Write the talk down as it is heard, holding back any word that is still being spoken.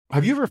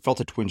Have you ever felt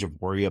a twinge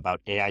of worry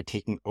about AI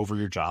taking over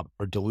your job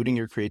or diluting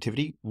your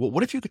creativity? Well,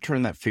 what if you could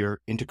turn that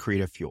fear into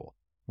creative fuel?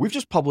 We've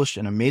just published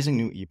an amazing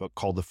new ebook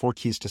called The 4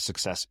 Keys to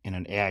Success in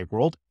an AI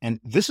World,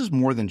 and this is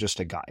more than just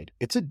a guide.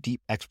 It's a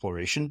deep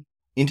exploration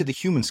into the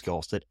human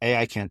skills that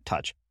AI can't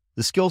touch,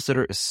 the skills that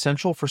are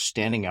essential for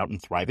standing out and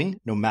thriving,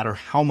 no matter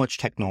how much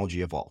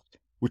technology evolves.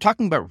 We're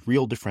talking about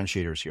real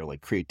differentiators here,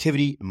 like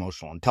creativity,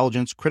 emotional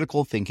intelligence,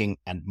 critical thinking,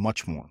 and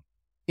much more.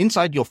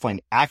 Inside, you'll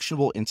find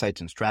actionable insights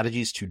and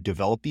strategies to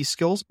develop these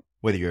skills,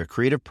 whether you're a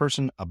creative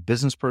person, a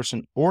business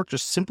person, or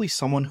just simply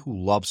someone who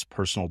loves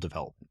personal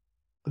development.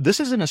 This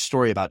isn't a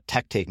story about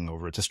tech taking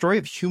over. It's a story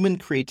of human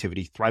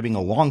creativity thriving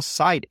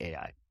alongside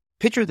AI.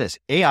 Picture this,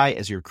 AI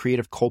as your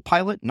creative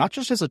co-pilot, not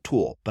just as a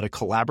tool, but a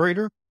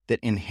collaborator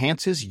that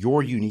enhances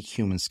your unique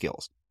human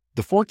skills.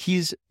 The 4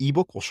 Keys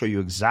ebook will show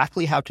you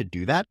exactly how to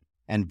do that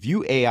and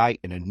view AI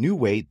in a new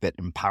way that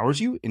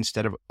empowers you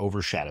instead of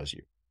overshadows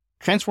you.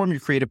 Transform your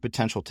creative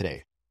potential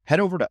today. Head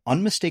over to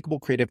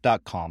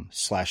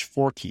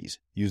unmistakablecreative.com/4keys.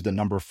 Use the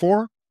number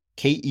 4,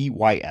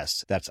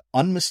 KEYS. That's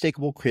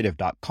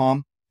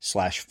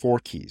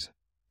unmistakablecreative.com/4keys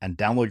and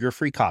download your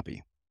free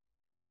copy.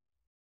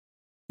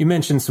 You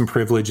mentioned some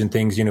privilege and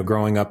things,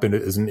 growing up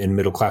in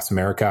middle-class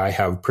America, I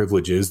have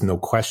privileges, no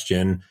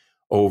question,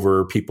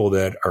 over people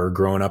that are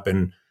growing up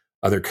in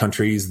other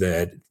countries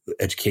that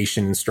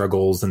education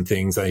struggles and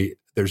things.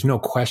 There's no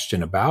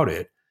question about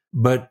it.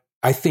 But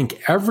I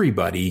think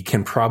everybody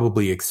can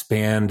probably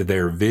expand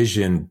their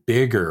vision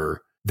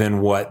bigger than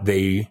what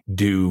they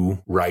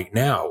do right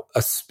now,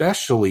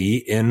 especially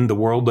in the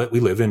world that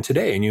we live in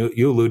today. And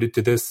you alluded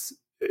to this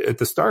at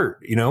the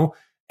start,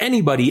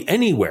 anybody,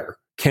 anywhere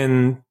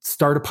can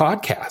start a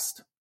podcast.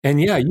 And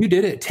yeah, you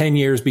did it 10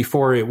 years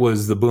before it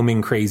was the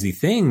booming crazy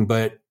thing,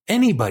 but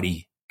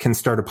anybody can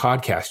start a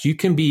podcast. You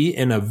can be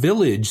in a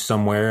village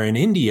somewhere in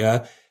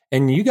India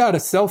and you got a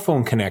cell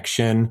phone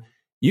connection.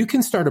 You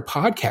can start a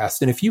podcast.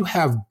 And if you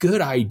have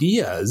good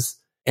ideas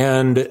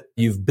and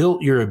you've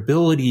built your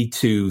ability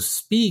to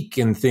speak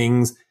and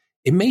things,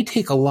 it may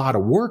take a lot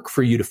of work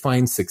for you to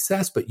find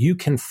success, but you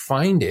can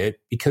find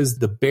it because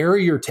the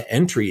barrier to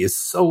entry is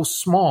so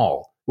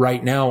small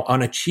right now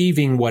on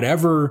achieving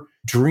whatever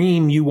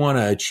dream you want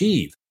to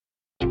achieve.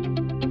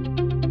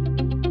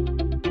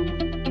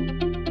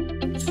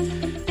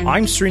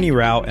 I'm Srini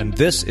Rao, and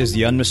this is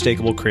the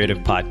Unmistakable Creative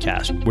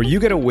Podcast, where you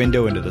get a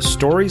window into the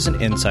stories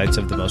and insights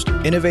of the most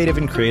innovative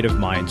and creative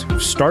minds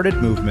who've started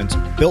movements,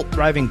 built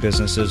thriving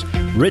businesses,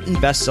 written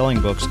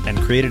best-selling books, and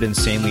created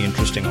insanely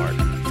interesting art.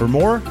 For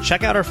more,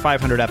 check out our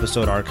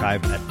 500-episode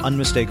archive at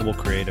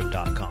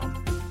unmistakablecreative.com.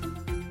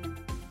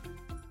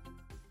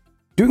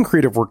 Doing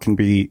creative work can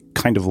be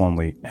kind of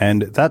lonely,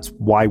 and that's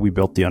why we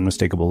built the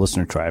Unmistakable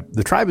Listener Tribe.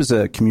 The tribe is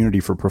a community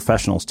for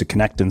professionals to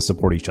connect and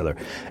support each other.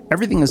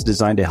 Everything is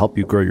designed to help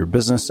you grow your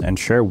business and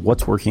share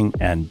what's working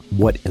and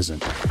what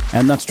isn't.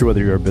 And that's true whether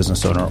you're a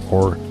business owner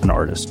or an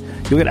artist.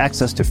 You'll get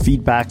access to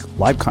feedback,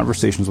 live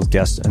conversations with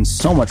guests, and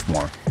so much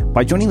more.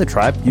 By joining the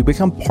tribe, you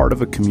become part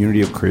of a community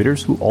of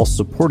creators who all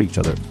support each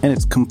other, and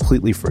it's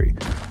completely free.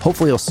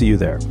 Hopefully I'll see you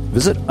there.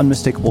 Visit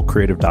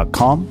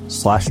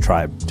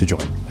unmistakablecreative.com/tribe to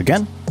join.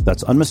 Again,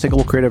 that's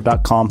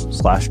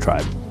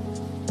unmistakablecreative.com/tribe.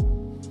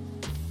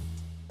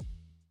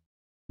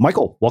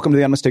 Michael, welcome to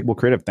the Unmistakable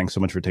Creative. Thanks so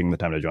much for taking the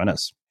time to join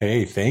us.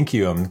 Hey, thank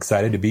you. I'm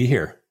excited to be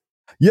here.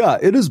 Yeah,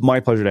 it is my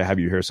pleasure to have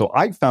you here. So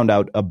I found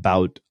out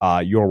about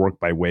your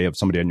work by way of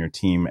somebody on your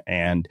team.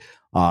 And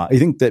I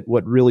think that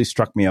what really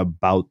struck me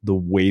about the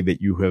way that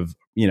you have,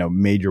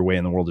 made your way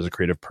in the world as a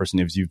creative person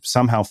is you've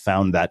somehow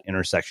found that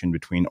intersection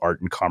between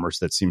art and commerce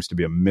that seems to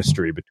be a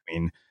mystery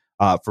between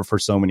for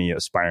so many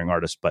aspiring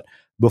artists. But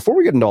before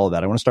we get into all of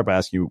that, I want to start by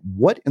asking you,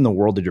 what in the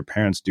world did your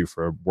parents do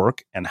for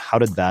work, and how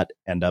did that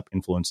end up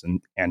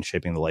influencing and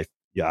shaping the life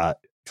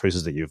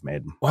choices that you've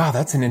made? Wow,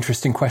 that's an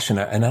interesting question.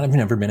 And I've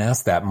never been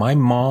asked that. My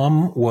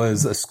mom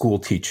was a school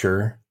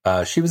teacher.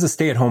 She was a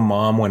stay-at-home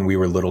mom when we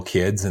were little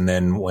kids. And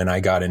then when I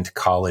got into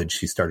college,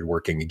 she started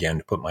working again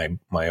to put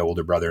my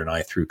older brother and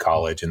I through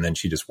college. And then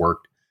she just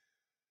worked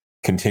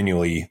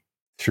continually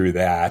through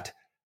that.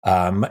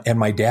 And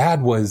my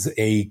dad was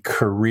a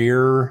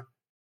career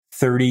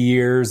 30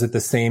 years at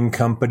the same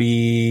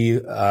company,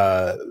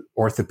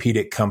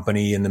 orthopedic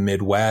company in the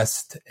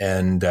Midwest,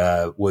 and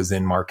was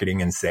in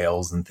marketing and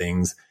sales and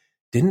things.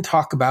 Didn't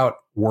talk about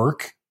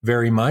work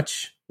very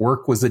much.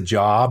 Work was a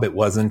job. It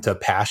wasn't a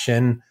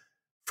passion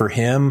for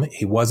him.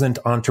 He wasn't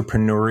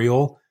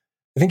entrepreneurial.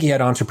 I think he had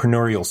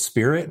entrepreneurial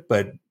spirit,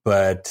 but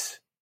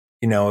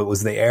it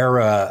was the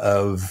era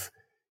of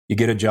you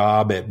get a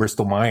job at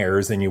Bristol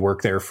Myers and you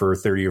work there for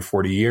 30 or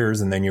 40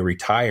 years and then you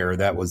retire.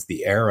 That was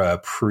the era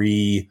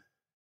pre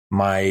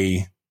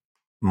my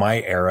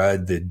era,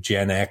 the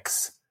Gen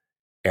X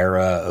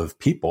era of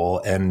people.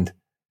 And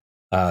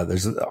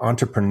there's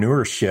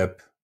entrepreneurship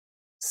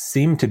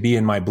seemed to be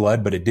in my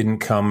blood, but it didn't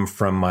come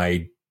from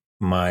my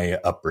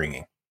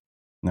upbringing.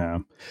 Yeah.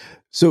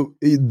 So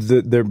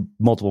there are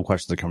multiple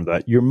questions that come to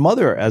that. Your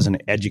mother, as an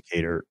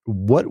educator,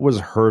 what was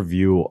her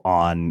view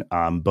on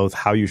both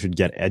how you should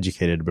get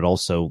educated, but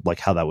also like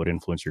how that would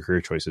influence your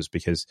career choices?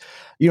 Because,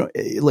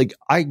 like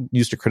I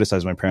used to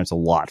criticize my parents a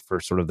lot for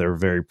sort of their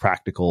very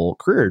practical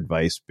career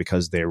advice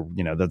because they're,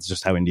 that's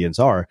just how Indians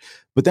are.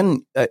 But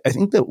then I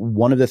think that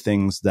one of the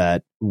things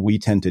that we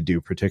tend to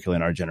do, particularly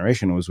in our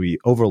generation, was we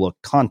overlook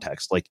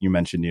context. Like you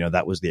mentioned,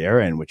 that was the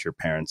era in which your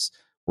parents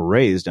were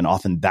raised, and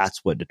often that's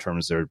what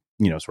determines their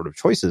sort of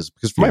choices,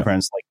 because for my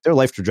parents, like their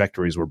life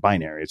trajectories were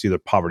binary. It's either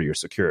poverty or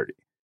security.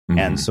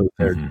 And so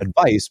their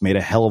advice made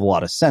a hell of a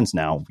lot of sense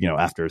now,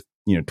 after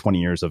 20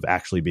 years of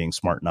actually being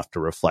smart enough to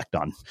reflect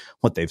on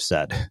what they've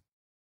said.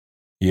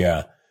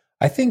 Yeah.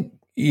 I think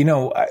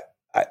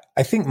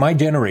I think my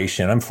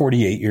generation, I'm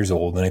 48 years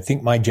old, and I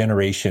think my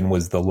generation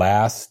was the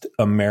last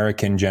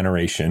American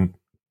generation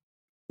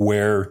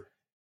where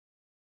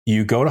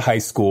you go to high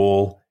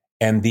school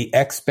and the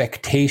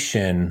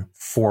expectation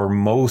for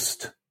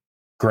most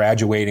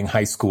graduating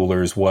high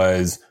schoolers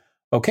was,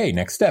 okay,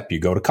 next step, you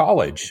go to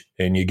college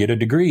and you get a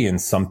degree in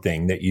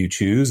something that you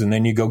choose, and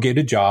then you go get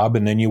a job,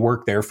 and then you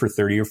work there for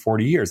 30 or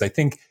 40 years. I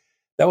think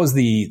that was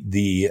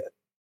the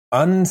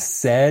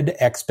unsaid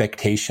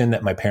expectation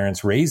that my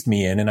parents raised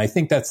me in. And I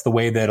think that's the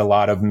way that a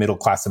lot of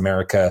middle-class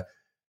America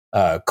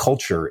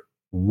culture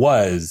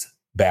was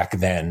back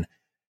then.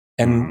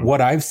 And what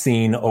I've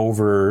seen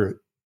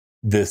over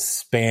the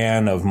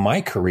span of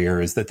my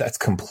career is that that's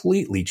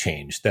completely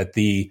changed, that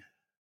the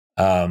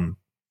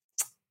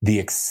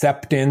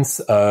acceptance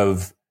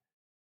of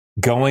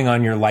going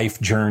on your life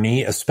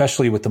journey,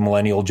 especially with the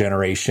millennial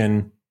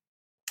generation,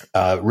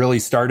 really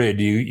started.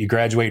 You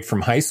graduate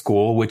from high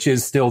school, which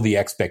is still the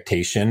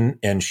expectation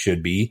and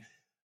should be,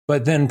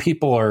 but then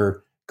people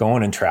are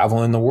going and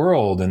traveling the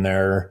world, and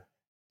they're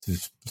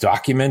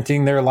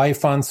documenting their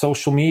life on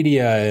social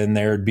media, and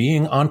they're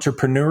being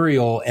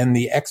entrepreneurial, and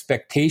the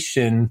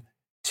expectation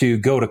to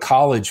go to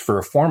college for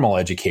a formal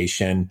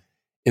education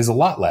is a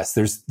lot less.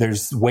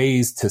 There's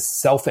ways to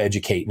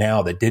self-educate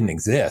now that didn't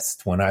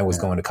exist when I was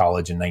going to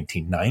college in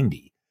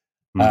 1990.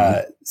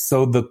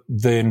 So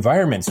the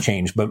environment's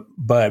changed,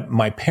 but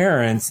my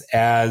parents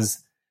and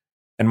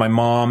my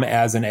mom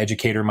as an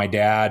educator, my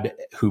dad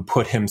who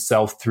put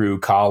himself through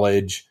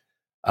college,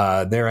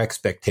 their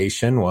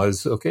expectation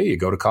was, okay, you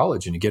go to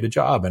college and you get a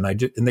job. And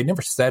they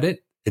never said it.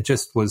 It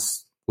just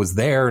was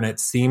there, and it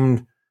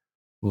seemed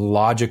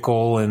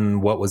logical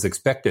and what was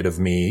expected of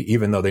me,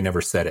 even though they never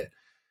said it.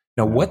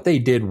 Now, what they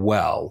did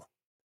well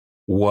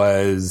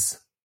was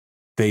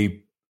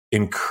they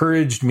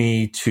encouraged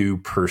me to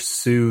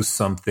pursue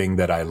something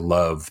that I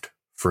loved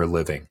for a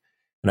living.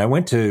 And I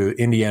went to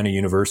Indiana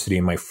University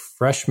in my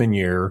freshman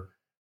year.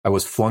 I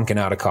was flunking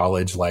out of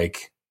college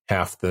like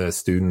half the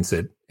students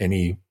at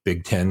any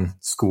Big Ten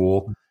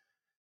school.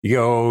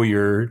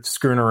 You're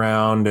screwing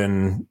around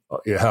and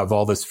you have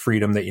all this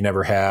freedom that you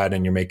never had,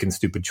 and you're making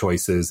stupid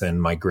choices. And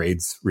my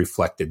grades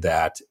reflected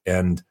that.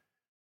 And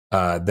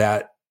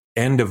that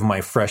end of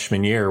my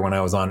freshman year, when I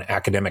was on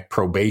academic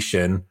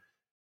probation,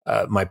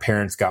 my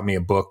parents got me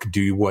a book,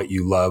 Do What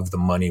You Love, The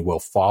Money Will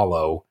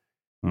Follow.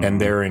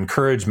 And their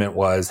encouragement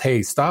was,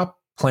 hey, stop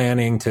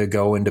planning to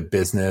go into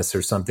business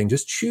or something.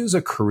 Just choose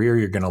a career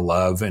you're going to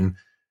love. And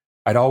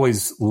I'd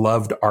always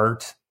loved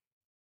art.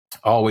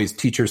 Always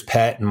teacher's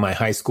pet in my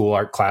high school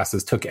art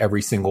classes, took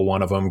every single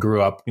one of them,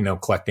 grew up,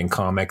 collecting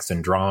comics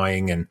and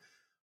drawing and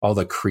all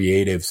the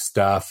creative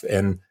stuff.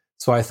 And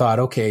so I thought,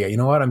 okay, you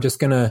know what? I'm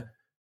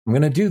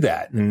going to do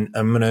that. And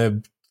I'm going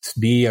to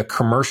be a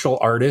commercial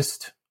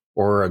artist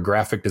or a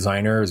graphic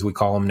designer, as we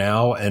call them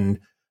now. And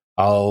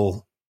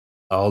I'll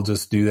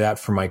just do that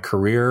for my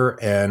career.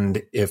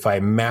 And if I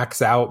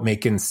max out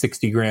making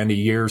 $60,000 a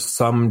year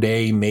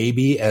someday,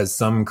 maybe as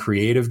some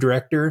creative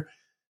director,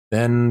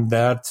 then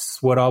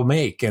that's what I'll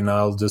make. And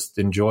I'll just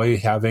enjoy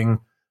having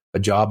a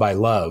job I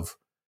love.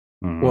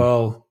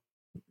 Well,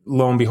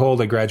 lo and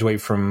behold, I graduate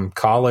from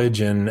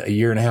college, and a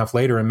year and a half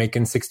later, I'm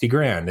making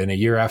 $60,000. And a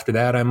year after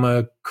that, I'm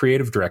a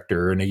creative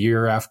director. And a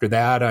year after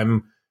that,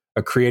 I'm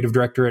a creative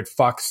director at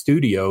Fox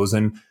Studios.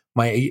 And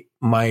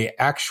my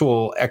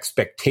actual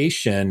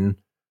expectation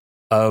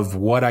of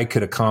what I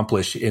could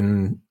accomplish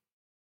in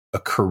a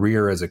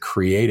career as a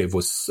creative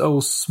was so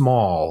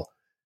small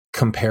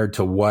compared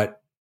to what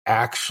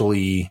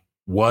actually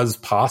was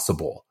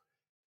possible.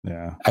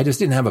 Yeah. I just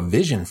didn't have a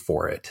vision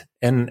for it.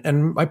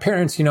 And my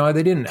parents, they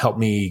didn't help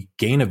me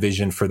gain a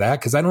vision for that,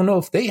 because I don't know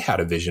if they had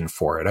a vision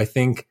for it. I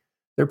think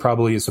they're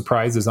probably as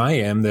surprised as I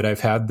am that I've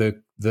had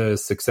the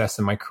success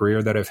in my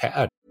career that I've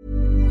had.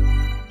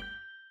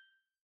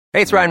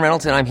 Hey, it's Ryan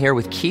Reynolds, and I'm here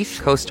with Keith,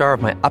 co-star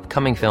of my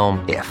upcoming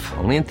film, If,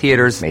 only in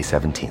theaters May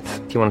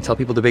 17th. Do you want to tell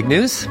people the big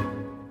news?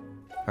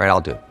 All right,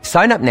 I'll do it.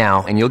 Sign up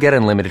now and you'll get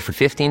unlimited for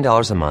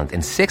 $15 a month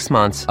and 6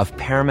 months of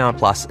Paramount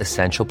Plus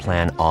Essential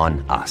Plan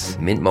on us.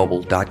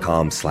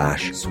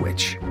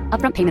 MintMobile.com/switch.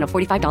 Upfront payment of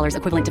 $45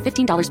 equivalent to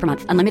 $15 per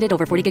month. Unlimited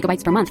over 40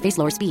 gigabytes per month. Face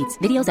lower speeds.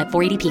 Videos at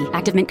 480p.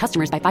 Active Mint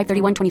customers by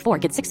 531.24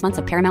 get 6 months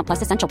of Paramount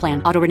Plus Essential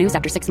Plan. Auto renews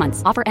after 6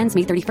 months. Offer ends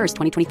May 31st,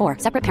 2024.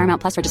 Separate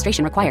Paramount Plus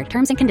registration required.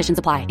 Terms and conditions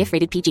apply if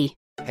rated PG.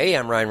 Hey,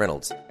 I'm Ryan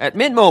Reynolds. At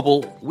Mint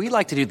Mobile, we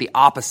like to do the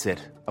opposite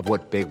of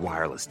what Big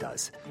Wireless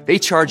does. They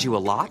charge you a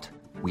lot.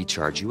 We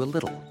charge you a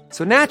little.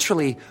 So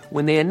naturally,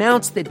 when they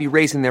announced they'd be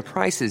raising their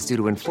prices due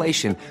to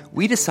inflation,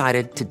 we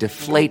decided to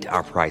deflate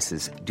our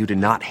prices due to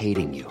not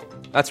hating you.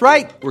 That's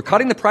right. We're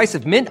cutting the price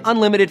of Mint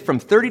Unlimited from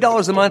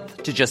 $30 a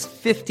month to just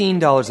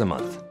 $15 a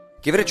month.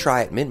 Give it a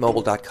try at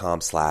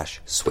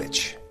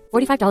mintmobile.com/switch.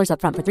 $45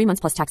 upfront for 3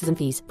 months plus taxes and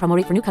fees. Promo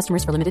rate for new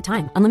customers for limited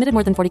time. Unlimited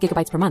more than 40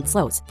 gigabytes per month.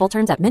 Slows full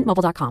terms at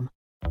mintmobile.com.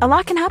 A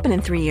lot can happen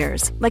in 3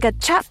 years, like a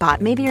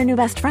chatbot may be your new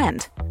best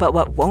friend. But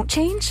what won't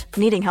change?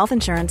 Needing health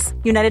insurance.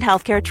 United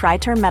Healthcare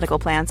Tri-Term Medical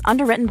Plans,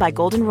 underwritten by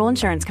Golden Rule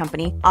Insurance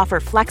Company, offer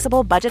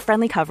flexible,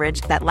 budget-friendly coverage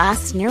that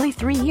lasts nearly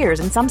 3 years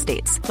in some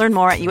states. Learn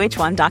more at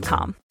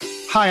uh1.com.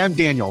 Hi, I'm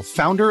Daniel,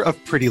 founder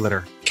of Pretty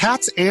Litter.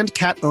 Cats and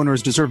cat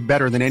owners deserve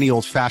better than any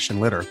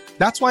old-fashioned litter.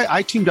 That's why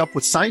I teamed up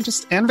with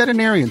scientists and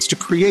veterinarians to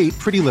create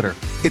Pretty Litter.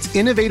 Its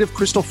innovative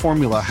crystal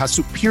formula has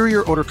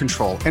superior odor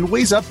control and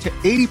weighs up to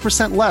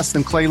 80% less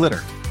than clay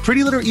litter.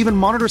 Pretty Litter even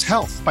monitors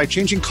health by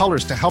changing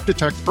colors to help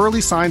detect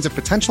early signs of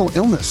potential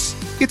illness.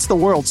 It's the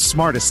world's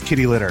smartest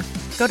kitty litter.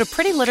 Go to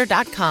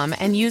prettylitter.com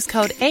and use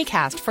code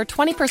ACAST for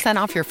 20%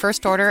 off your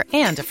first order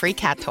and a free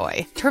cat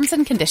toy. Terms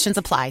and conditions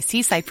apply.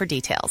 See site for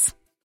details.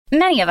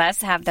 Many of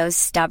us have those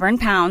stubborn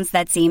pounds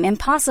that seem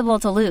impossible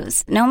to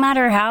lose, no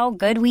matter how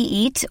good we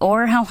eat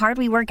or how hard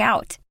we work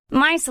out.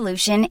 My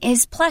solution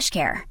is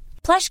PlushCare.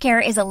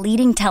 PlushCare is a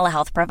leading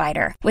telehealth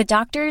provider with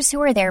doctors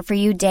who are there for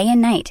you day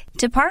and night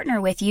to partner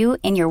with you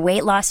in your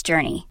weight loss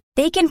journey.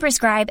 They can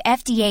prescribe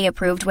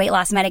FDA-approved weight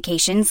loss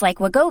medications like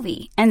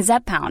Wegovy and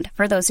Zepbound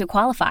for those who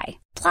qualify.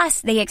 Plus,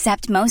 they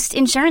accept most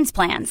insurance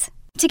plans.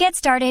 To get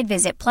started,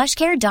 visit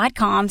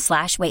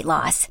plushcare.com/weight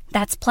loss.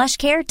 That's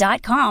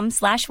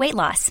plushcare.com/weight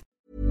loss.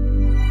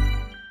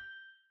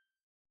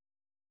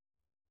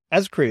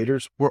 As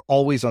creators, we're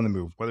always on the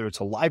move. Whether it's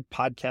a live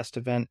podcast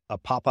event, a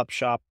pop-up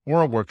shop,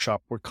 or a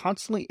workshop, we're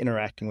constantly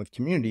interacting with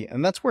community,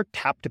 and that's where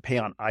Tap to Pay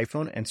on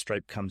iPhone and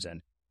Stripe comes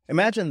in.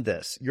 Imagine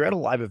this. You're at a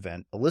live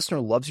event, a listener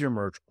loves your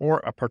merch, or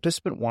a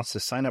participant wants to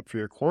sign up for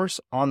your course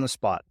on the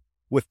spot.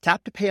 With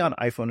Tap to Pay on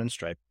iPhone and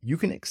Stripe, you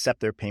can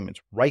accept their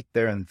payments right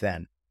there and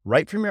then,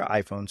 right from your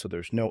iPhone, so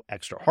there's no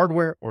extra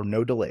hardware or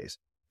no delays.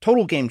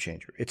 Total game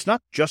changer. It's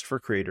not just for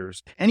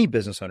creators. Any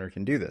business owner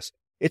can do this.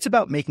 It's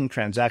about making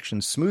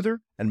transactions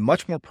smoother and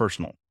much more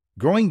personal,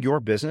 growing your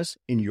business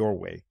in your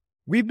way.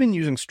 We've been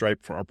using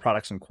Stripe for our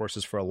products and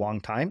courses for a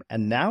long time,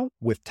 and now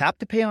with Tap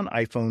to Pay on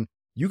iPhone,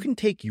 you can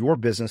take your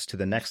business to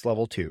the next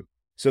level too.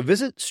 So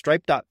visit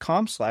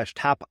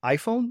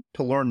stripe.com/tapiphone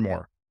to learn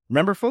more.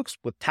 Remember, folks,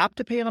 with Tap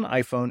to Pay on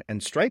iPhone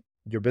and Stripe,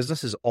 your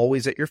business is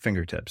always at your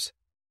fingertips.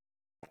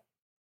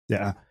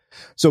 Yeah.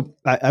 So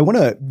I want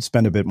to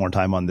spend a bit more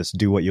time on this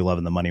do what you love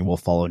and the money will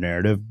follow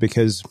narrative,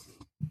 because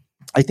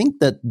I think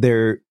that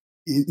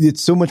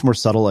it's so much more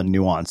subtle and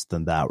nuanced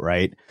than that,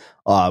 right?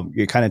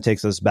 It kind of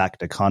takes us back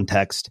to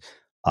context,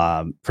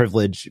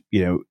 privilege,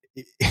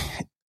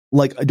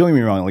 like, don't get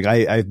me wrong. Like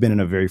I've been in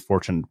a very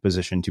fortunate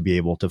position to be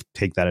able to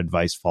take that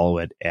advice, follow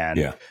it,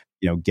 and,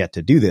 get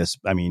to do this.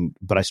 I mean,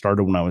 but I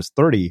started when I was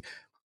 30.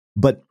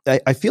 But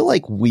I feel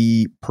like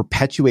we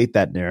perpetuate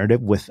that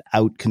narrative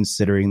without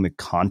considering the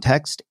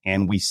context,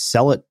 and we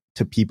sell it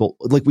to people.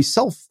 Like we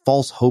sell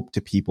false hope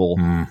to people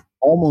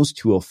almost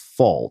to a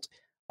fault.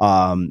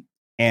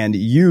 And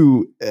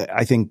you,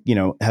 I think,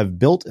 have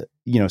built, a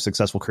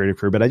successful creative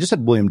career. But I just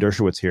had William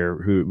Dershowitz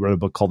here, who wrote a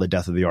book called The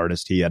Death of the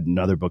Artist. He had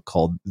another book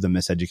called The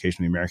Miseducation of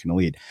the American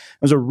Elite.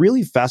 It was a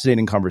really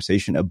fascinating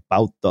conversation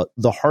about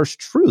the harsh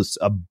truths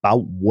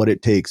about what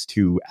it takes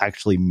to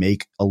actually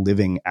make a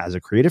living as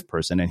a creative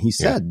person. And he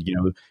said,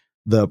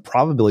 the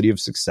probability of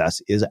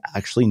success is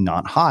actually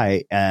not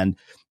high. And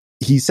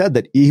he said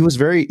that he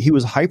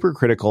was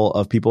hypercritical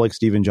of people like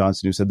Steven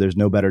Johnson, who said there's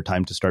no better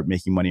time to start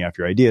making money off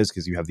your ideas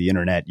because you have the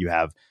internet, you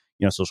have,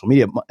 social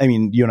media. I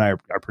mean, you and I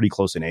are pretty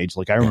close in age.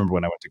 Like I remember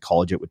when I went to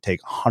college, it would take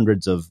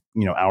hundreds of,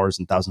 hours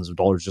and thousands of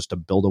dollars just to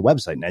build a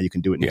website. Now you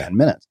can do it in 10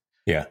 minutes.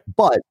 Yeah.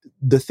 But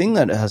the thing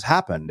that has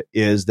happened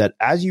is that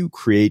as you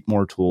create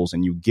more tools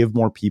and you give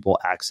more people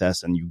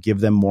access and you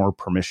give them more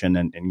permission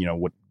and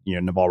what,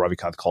 Naval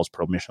Ravikant calls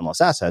permissionless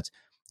assets,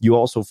 you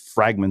also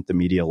fragment the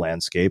media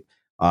landscape.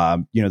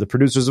 The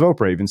producers of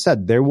Oprah even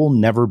said there will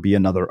never be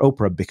another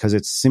Oprah because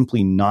it's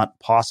simply not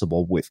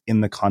possible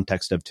within the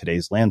context of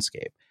today's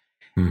landscape.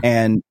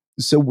 And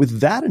so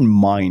with that in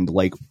mind,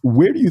 like,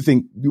 where do you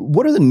think,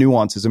 what are the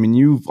nuances? I mean,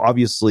 you've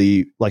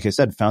obviously, like I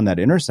said, found that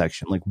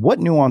intersection. Like, what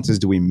nuances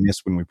do we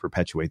miss when we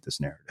perpetuate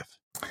this narrative?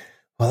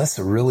 Well, that's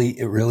a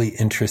really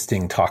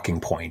interesting talking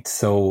point.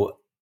 So,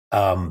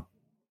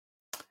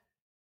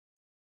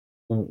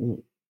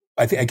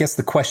 I guess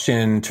the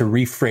question, to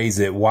rephrase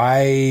it,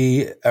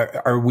 why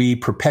are we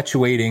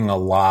perpetuating a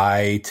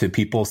lie to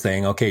people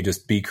saying, okay,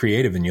 just be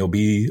creative and you'll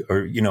be,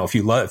 or,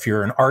 if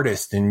you're an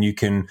artist and you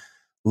can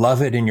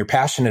love it and you're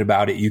passionate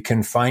about it, you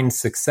can find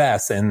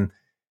success. And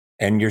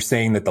you're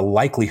saying that the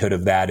likelihood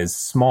of that is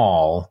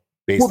small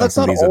based on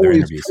some of these other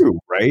interviews. True,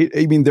 right?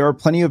 I mean, there are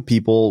plenty of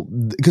people,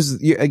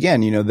 because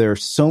again, there are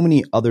so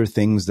many other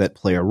things that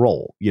play a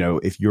role.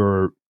 If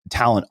your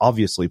talent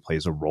obviously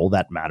plays a role,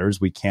 that matters.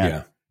 We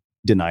can't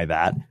deny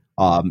that.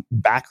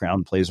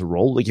 Background plays a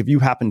role. Like if you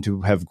happen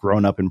to have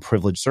grown up in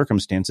privileged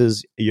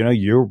circumstances,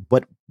 you're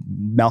what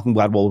Malcolm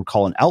Gladwell would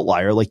call an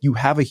outlier. Like you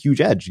have a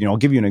huge edge. I'll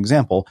give you an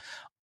example.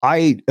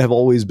 I have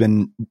always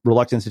been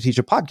reluctant to teach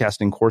a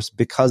podcasting course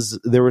because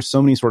there were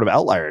so many sort of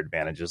outlier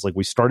advantages. Like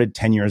we started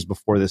 10 years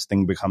before this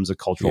thing becomes a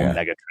cultural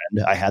mega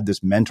trend. I had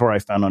this mentor I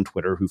found on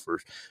Twitter who for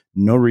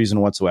no reason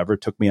whatsoever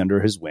took me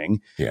under his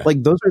wing. Yeah.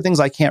 Like those are things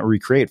I can't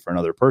recreate for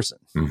another person.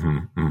 Mm-hmm,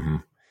 mm-hmm.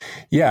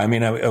 Yeah. I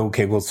mean,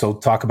 okay, well, so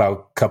talk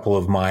about a couple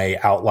of my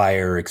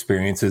outlier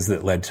experiences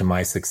that led to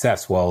my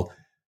success. Well,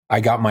 I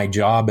got my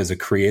job as a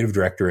creative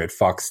director at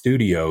Fox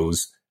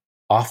Studios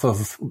off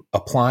of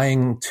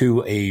applying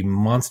to a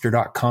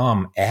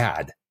monster.com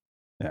ad.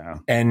 Yeah.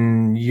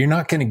 And you're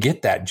not going to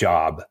get that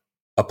job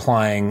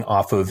applying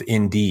off of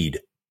Indeed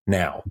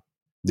now.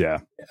 Yeah.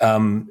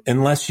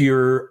 Unless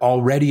you're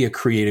already a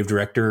creative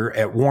director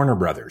at Warner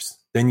Brothers,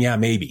 then yeah,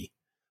 maybe.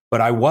 But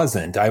I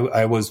wasn't.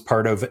 I was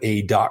part of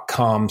a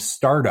 .com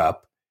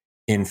startup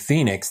in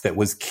Phoenix that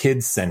was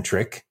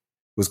kid-centric. It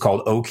was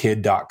called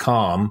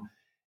okid.com.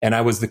 And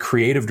I was the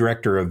creative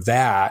director of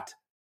that,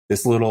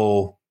 this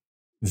little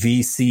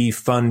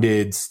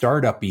VC-funded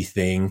startup-y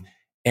thing.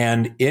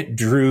 And it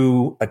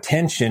drew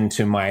attention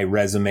to my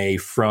resume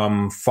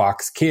from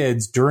Fox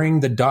Kids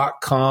during the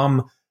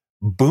 .com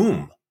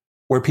boom,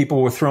 where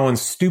people were throwing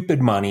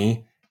stupid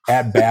money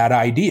at bad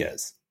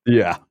ideas.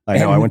 Yeah, I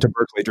know. I went to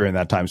Berkeley during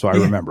that time, so I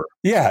remember.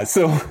 Yeah,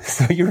 so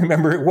you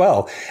remember it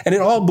well. And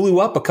it all blew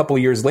up a couple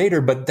of years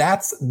later, but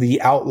that's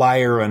the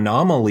outlier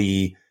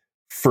anomaly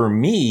for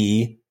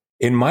me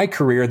in my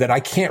career, that I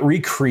can't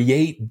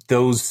recreate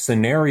those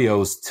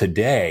scenarios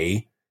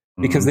today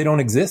because they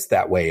don't exist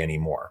that way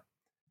anymore.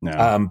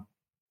 No.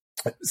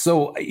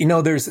 So,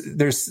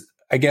 there's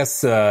I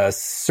guess,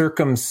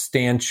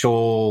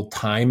 circumstantial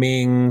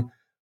timing.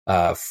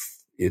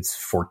 It's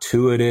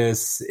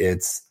fortuitous.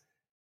 It's,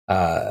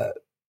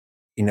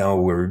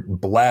 we're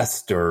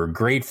blessed or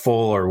grateful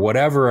or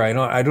whatever. I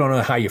don't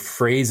know how you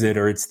phrase it,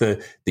 or it's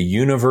the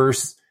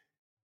universe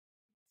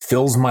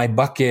fills my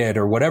bucket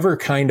or whatever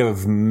kind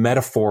of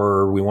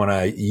metaphor we want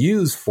to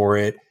use for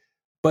it.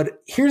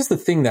 But here's the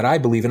thing that I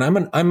believe, and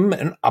I'm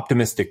an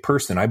optimistic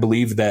person. I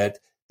believe that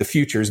the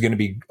future is going to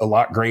be a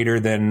lot greater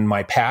than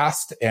my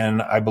past.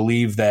 And I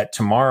believe that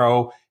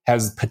tomorrow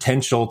has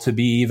potential to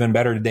be even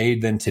better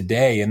than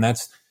today. And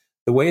that's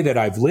the way that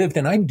I've lived.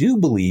 And I do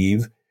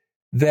believe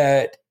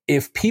that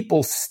if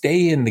people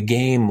stay in the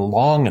game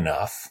long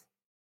enough,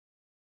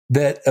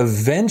 that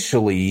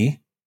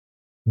eventually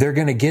they're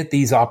going to get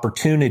these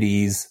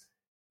opportunities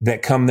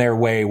that come their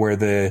way where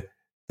the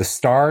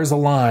stars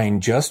align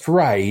just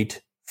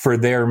right for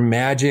their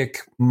magic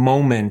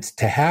moment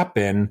to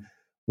happen,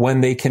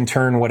 when they can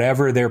turn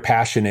whatever their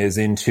passion is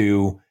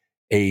into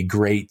a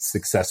great,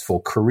 successful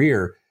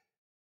career.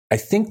 I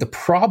think the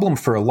problem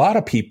for a lot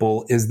of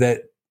people is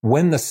that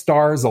when the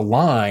stars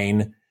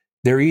align,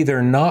 they're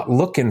either not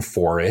looking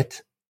for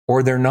it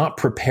or they're not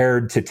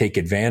prepared to take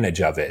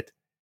advantage of it.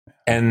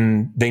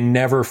 And they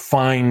never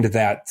find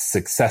that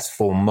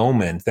successful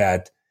moment,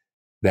 that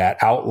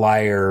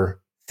outlier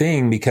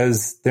thing,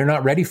 because they're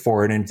not ready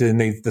for it. And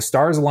the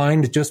stars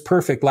aligned just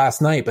perfect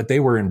last night, but they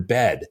were in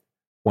bed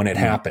when it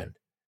happened.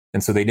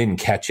 And so they didn't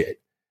catch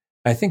it.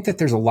 I think that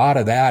there's a lot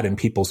of that in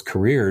people's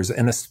careers,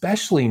 and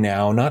especially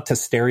now, not to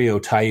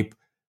stereotype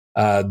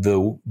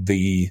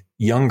the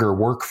younger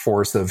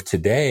workforce of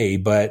today,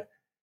 but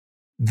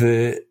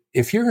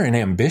if you're an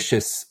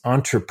ambitious,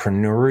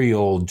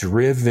 entrepreneurial,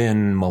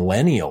 driven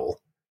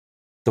millennial,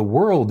 the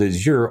world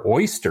is your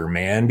oyster,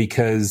 man,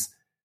 because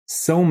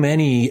so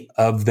many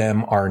of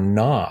them are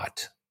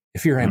not.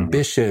 If you're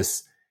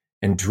ambitious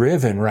and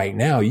driven right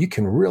now, you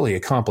can really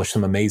accomplish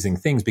some amazing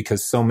things,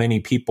 because so many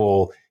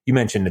people, you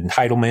mentioned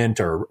entitlement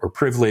or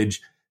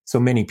privilege, so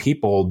many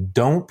people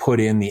don't put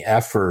in the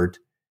effort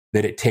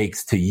that it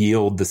takes to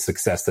yield the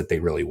success that they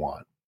really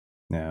want.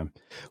 Yeah.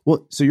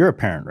 Well, so you're a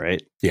parent,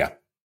 right? Yeah.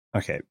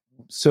 Okay.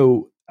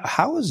 So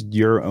how has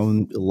your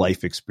own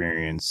life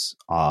experience,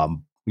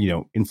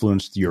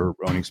 influenced your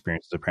own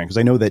experience as a parent? Because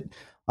I know that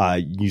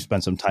you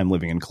spent some time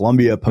living in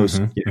Colombia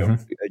post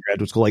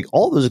graduate school, like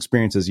all those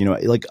experiences,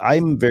 like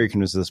I'm very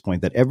convinced at this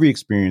point that every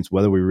experience,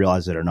 whether we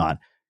realize it or not,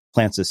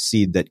 plants a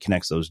seed that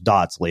connects those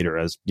dots later,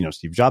 as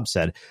Steve Jobs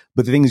said.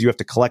 But the thing is, you have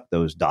to collect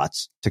those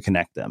dots to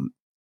connect them.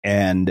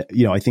 And,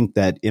 I think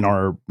that in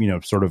our,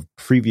 sort of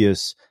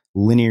previous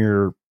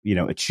linear,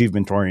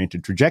 achievement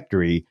oriented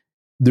trajectory,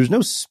 there's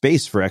no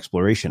space for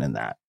exploration in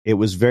that. It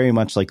was very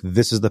much like,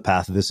 this is the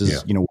path. This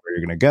is, where you're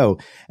you're going to go.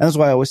 And that's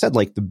why I always said,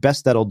 like, the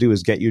best that'll do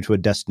is get you to a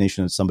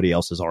destination that somebody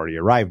else has already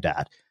arrived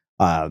at,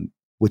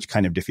 which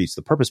kind of defeats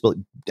the purpose. But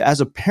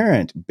as a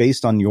parent,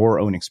 based on your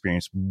own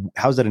experience,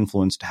 how's that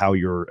influenced how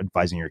you're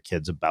advising your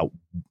kids about,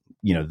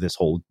 this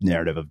whole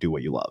narrative of do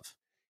what you love?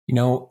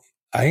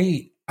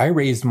 I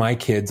raised my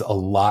kids a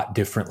lot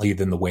differently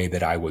than the way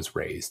that I was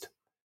raised.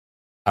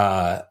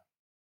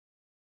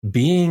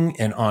 Being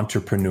an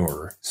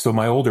entrepreneur. So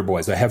my older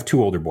boys, I have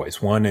two older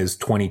boys. One is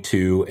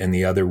 22 and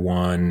the other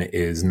one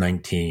is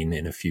 19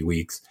 in a few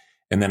weeks.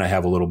 And then I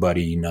have a little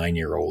buddy,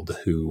 9-year-old,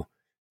 who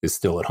is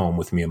still at home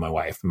with me and my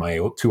wife.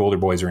 My two older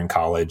boys are in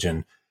college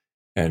and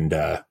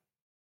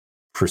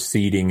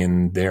proceeding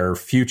in their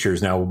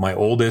futures. Now, my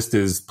oldest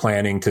is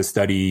planning to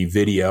study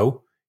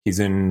video. He's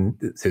in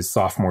his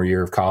sophomore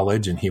year of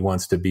college and he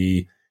wants to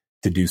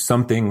do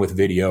something with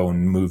video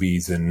and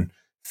movies and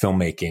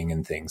filmmaking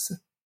and things.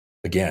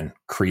 Again,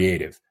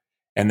 creative.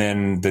 And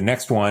then the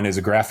next one is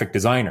a graphic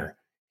designer.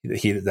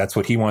 That's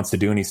what he wants to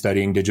do, and he's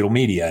studying digital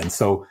media. And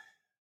so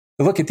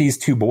I look at these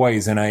two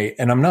boys, and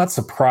I'm not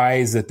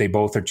surprised that they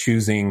both are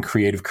choosing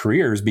creative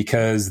careers,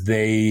 because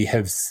they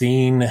have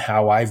seen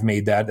how I've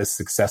made that a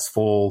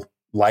successful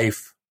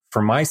life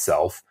for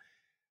myself.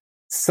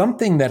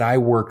 Something that I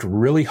worked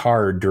really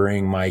hard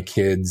during my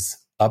kids'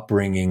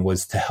 upbringing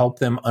was to help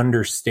them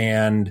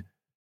understand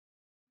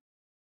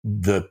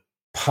the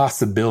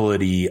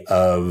possibility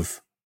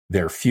of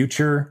their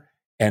future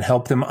and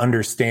help them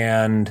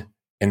understand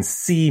and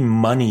see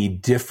money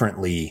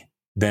differently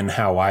than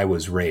how I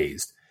was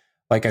raised.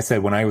 Like I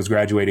said, when I was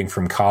graduating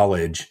from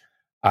college,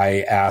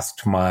 I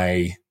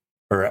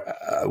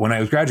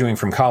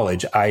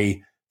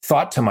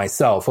thought to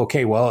myself,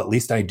 okay, well, at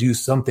least I do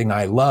something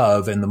I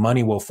love and the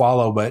money will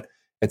follow. But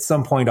at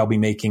some point I'll be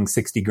making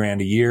 60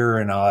 grand a year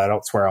and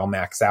that's where I'll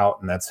max out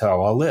and that's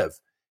how I'll live.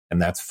 And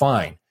that's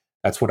fine.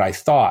 That's what I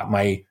thought.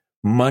 My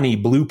money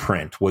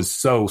blueprint was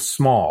so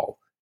small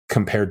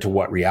compared to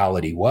what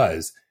reality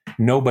was.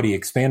 Nobody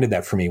expanded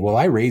that for me. Well,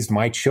 I raised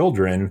my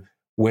children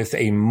with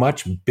a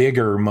much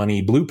bigger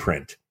money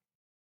blueprint.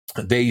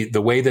 The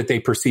way that they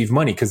perceive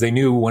money, because they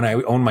knew when I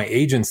owned my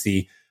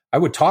agency, I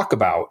would talk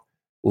about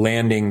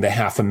landing the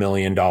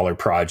 $500,000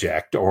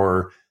 project,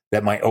 or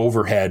that my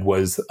overhead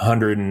was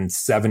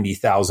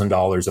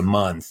 $170,000 a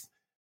month.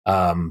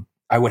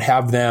 I would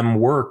have them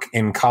work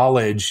in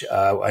college.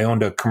 I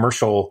owned a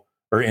commercial,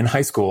 or in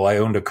high school, I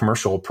owned a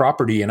commercial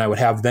property, and I would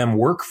have them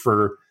work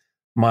for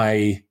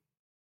me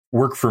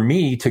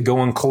to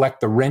go and collect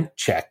the rent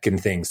check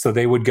and things. So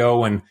they would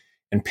go and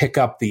pick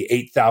up the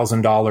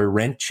 $8,000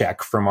 rent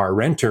check from our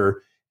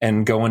renter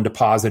and go and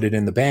deposit it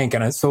in the bank.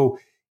 And so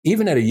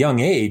even at a young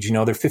age,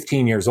 they're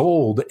 15 years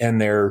old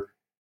and they're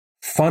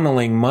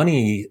funneling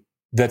money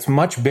that's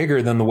much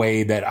bigger than the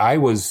way that I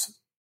was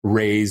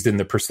raised in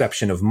the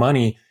perception of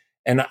money.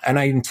 And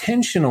I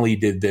intentionally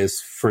did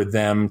this for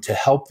them to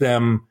help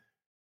them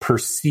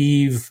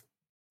perceive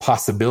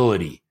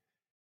possibility.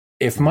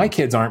 If my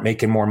kids aren't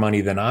making more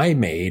money than I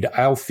made,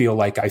 I'll feel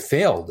like I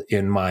failed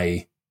in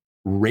my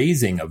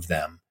raising of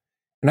them.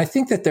 And I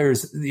think that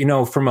there's,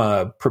 from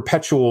a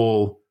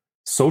perpetual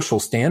social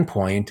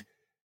standpoint,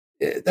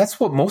 that's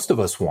what most of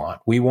us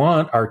want. We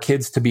want our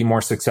kids to be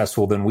more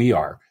successful than we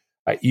are.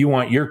 You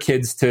want your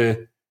kids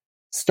to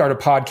start a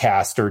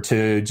podcast or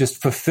to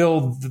just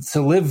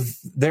to live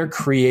their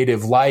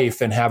creative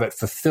life and have it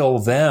fulfill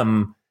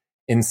them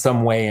in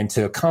some way and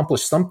to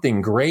accomplish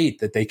something great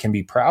that they can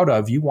be proud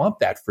of. You want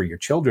that for your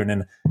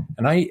children.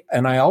 And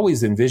I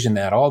always envisioned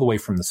that all the way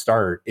from the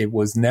start. It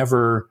was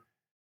never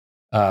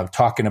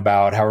talking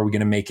about how are we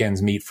going to make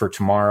ends meet for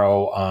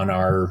tomorrow on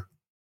our,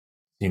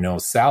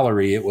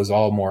 salary. It was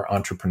all more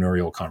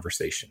entrepreneurial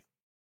conversation.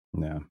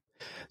 Yeah.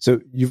 So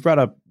you've brought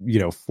up,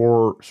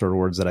 4 sort of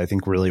words that I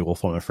think really will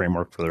form a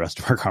framework for the rest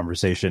of our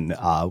conversation,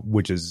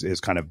 which is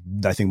kind of,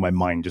 I think my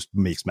mind just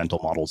makes mental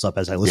models up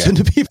as I listen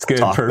to people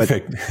talk.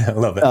 Perfect. But, I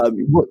love it.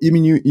 Well,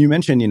 you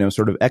mentioned,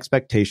 sort of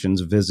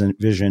expectations,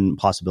 vision,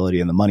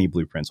 possibility, and the money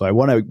blueprint. So I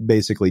want to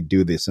basically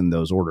do this in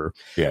those order.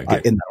 Yeah.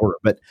 In that order.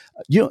 But,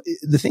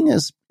 the thing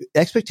is,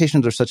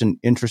 expectations are such an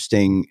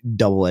interesting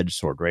double-edged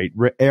sword, right?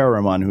 A.R.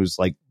 Rahman, who's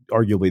like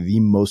arguably the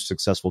most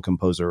successful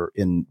composer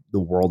in the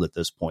world at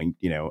this point,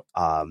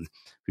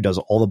 who does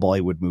all the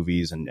Bollywood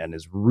movies and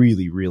is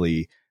really,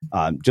 really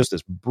just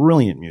this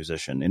brilliant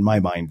musician. In my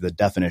mind, the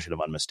definition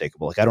of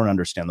unmistakable. Like, I don't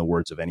understand the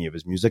words of any of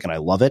his music and I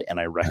love it and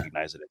I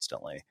recognize it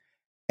instantly.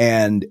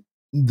 And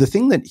the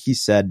thing that he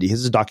said, he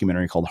has a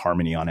documentary called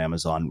Harmony on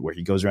Amazon where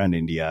he goes around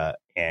India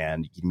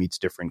and he meets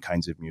different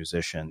kinds of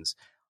musicians.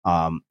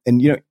 And,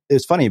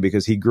 it's funny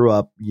because he grew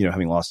up,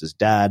 having lost his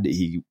dad.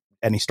 He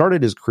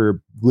started his career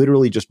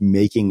literally just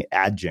making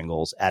ad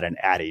jingles at an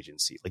ad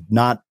agency, like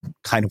not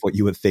kind of what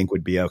you would think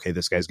would be, okay,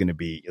 this guy's going to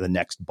be the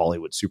next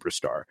Bollywood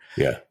superstar.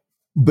 Yeah.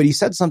 But he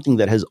said something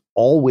that has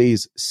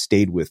always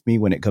stayed with me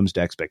when it comes to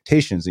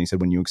expectations. And he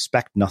said, when you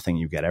expect nothing,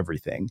 you get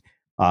everything,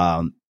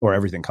 or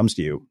everything comes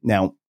to you.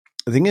 Now,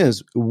 the thing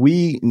is,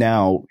 we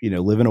now,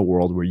 live in a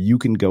world where you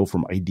can go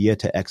from idea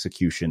to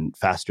execution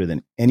faster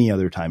than any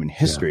other time in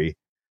history.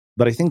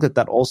 But I think that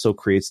that also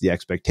creates the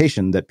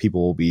expectation that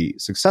people will be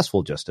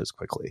successful just as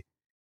quickly.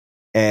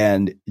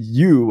 And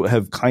you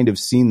have kind of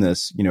seen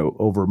this,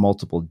 over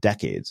multiple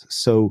decades.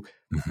 So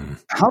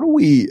how do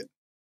we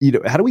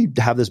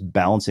have this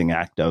balancing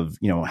act of,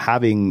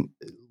 having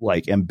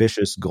like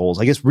ambitious goals?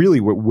 I guess really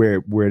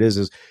where it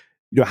is,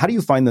 how do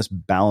you find this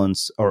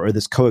balance or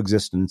this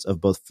coexistence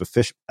of both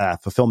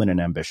fulfillment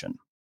and ambition?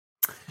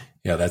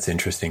 Yeah, that's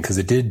interesting because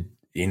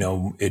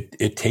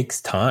it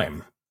takes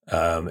time.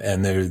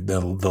 And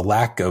the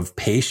lack of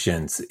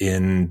patience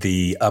in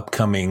the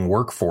upcoming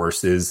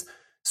workforce is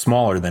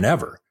smaller than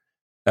ever.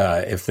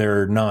 If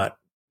they're not,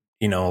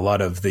 a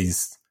lot of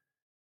these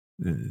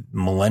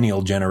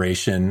millennial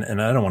generation,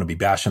 and I don't want to be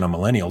bashing on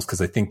millennials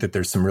because I think that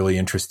there's some really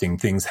interesting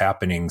things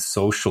happening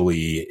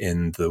socially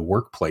in the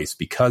workplace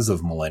because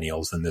of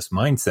millennials and this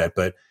mindset.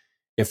 But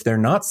if they're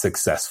not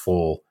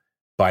successful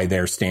by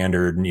their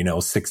standard,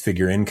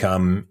 6-figure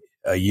income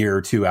a year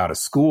or two out of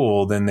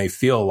school, then they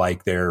feel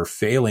like they're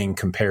failing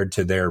compared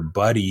to their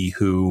buddy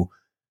who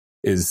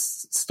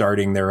is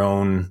starting their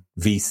own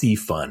VC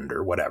fund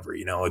or whatever.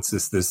 It's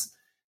just this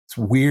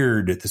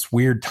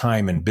weird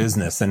time in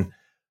business. And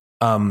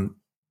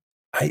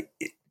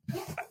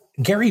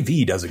Gary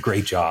Vee does a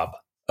great job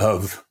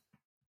of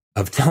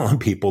telling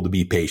people to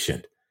be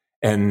patient.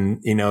 And,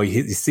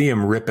 you see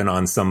him ripping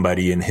on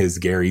somebody in his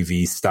Gary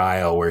Vee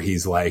style where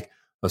he's like,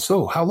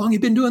 so how long you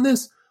been doing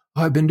this?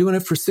 Oh, I've been doing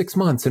it for 6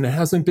 months and it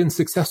hasn't been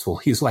successful.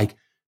 He's like,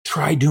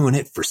 try doing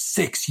it for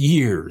 6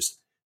 years,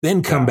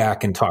 then come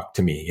back and talk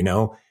to me,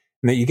 and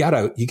that you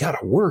gotta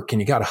work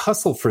and you gotta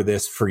hustle for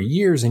this for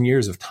years and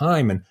years of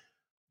time. And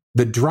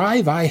the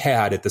drive I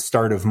had at the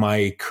start of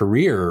my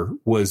career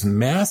was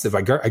massive.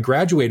 I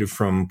graduated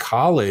from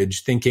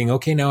college thinking,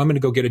 okay, now I'm going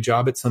to go get a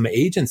job at some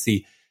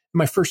agency.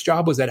 My first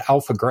job was at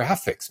Alpha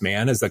Graphics,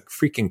 man, as a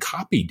freaking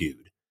copy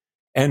dude.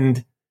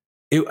 And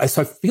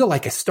so I feel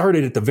like I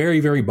started at the very,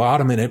 very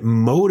bottom, and it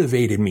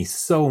motivated me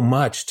so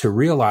much to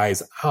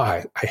realize,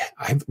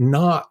 I've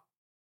not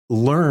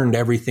learned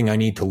everything I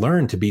need to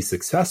learn to be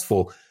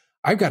successful.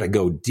 I've got to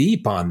go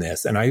deep on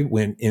this. And I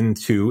went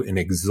into an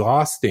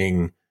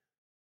exhausting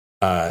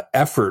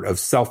effort of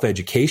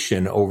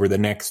self-education over the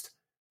next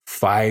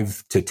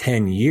 5 to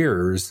 10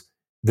 years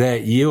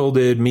that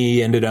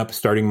ended up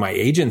starting my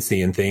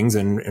agency and things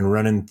and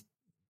running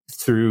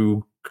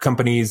through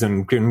companies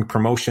and getting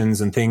promotions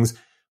and things.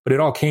 But it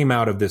all came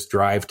out of this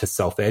drive to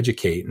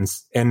self-educate.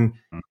 And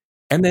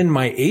then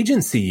my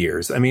agency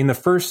years, the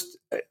first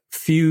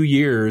few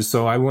years,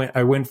 so I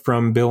went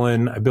from I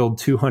billed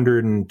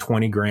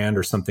 $220,000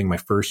 or something my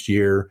first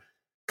year.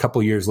 A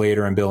couple years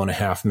later, I'm billing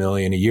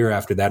 $500,000. A year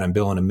after that, I'm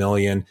billing $1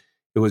 million.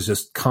 It was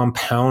just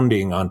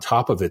compounding on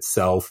top of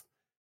itself.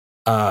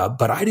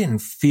 But I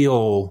didn't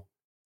feel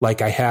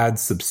like I had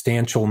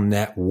substantial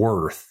net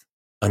worth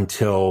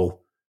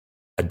until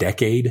a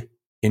decade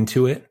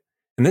into it.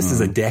 And this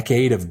is a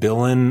decade of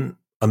billing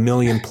 $1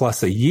 million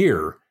plus a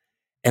year.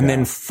 And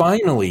then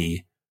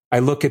finally, I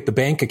look at the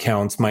bank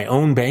accounts, my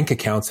own bank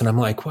accounts, and I'm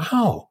like,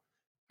 wow,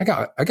 I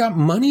got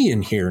money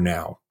in here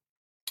now.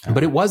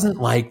 But it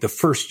wasn't like the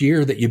first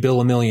year that you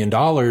bill $1 million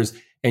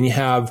and you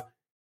have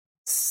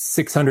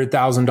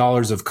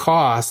 $600,000 of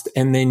cost,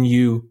 and then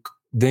you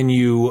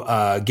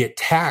get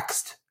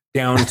taxed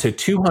down to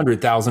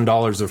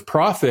 $200,000 of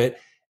profit,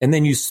 and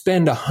then you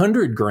spend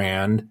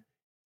 $100,000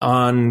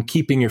 on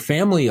keeping your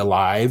family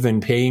alive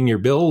and paying your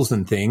bills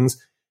and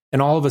things. And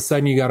all of a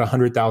sudden you got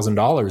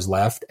 $100,000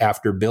 left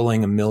after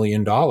billing $1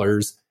 million.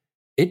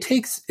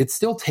 It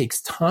still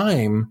takes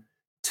time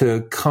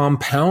to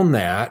compound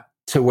that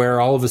to where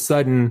all of a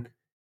sudden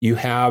you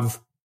have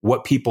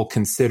what people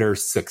consider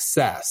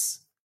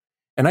success.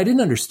 And I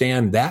didn't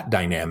understand that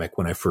dynamic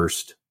when I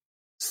first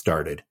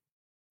started.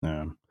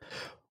 Yeah.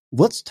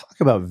 Let's talk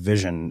about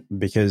vision,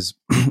 because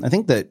I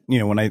think that,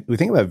 when we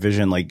think about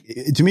vision, like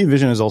to me,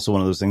 vision is also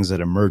one of those things that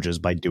emerges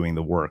by doing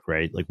the work,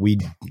 right? Like we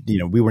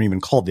weren't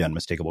even called the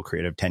unmistakable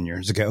creative 10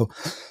 years ago.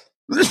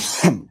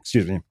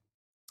 Excuse me.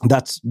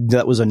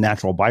 That was a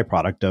natural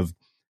byproduct of,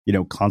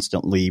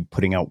 constantly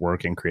putting out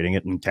work and creating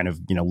it and kind of,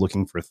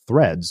 looking for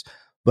threads.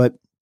 But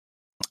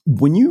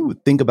when you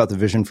think about the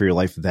vision for your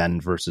life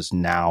then versus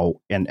now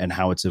and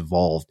how it's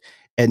evolved,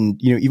 and,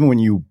 even when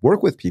you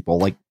work with people,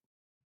 like,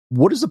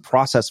 what is the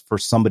process for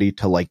somebody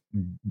to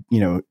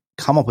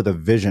come up with a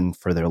vision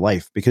for their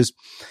life? Because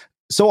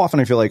so often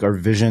I feel like our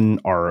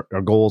vision, our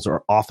goals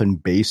are often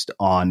based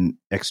on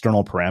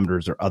external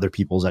parameters or other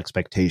people's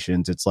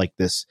expectations. It's like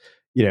this,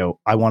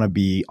 I want to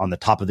be on the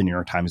top of the New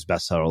York Times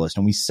bestseller list.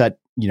 And we set,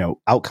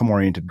 outcome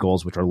oriented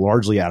goals, which are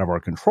largely out of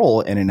our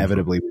control. And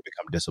inevitably we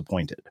become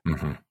disappointed.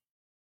 Mm-hmm.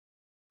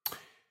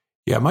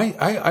 Yeah.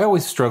 I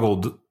always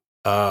struggled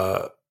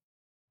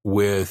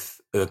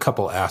with a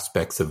couple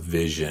aspects of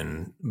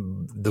vision.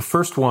 The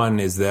first one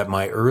is that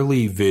my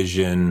early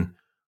vision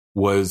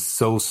was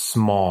so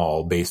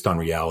small based on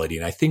reality.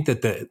 And I think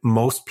that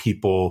most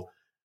people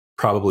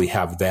probably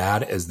have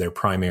that as their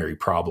primary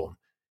problem.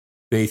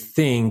 They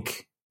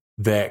think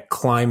that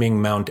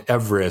climbing Mount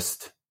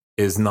Everest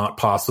is not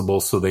possible,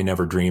 so they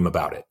never dream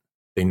about it.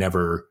 They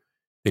never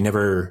They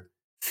never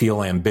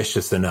feel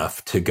ambitious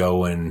enough to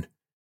go and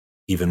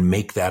even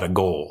make that a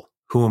goal.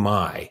 Who am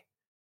I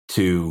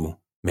to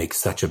make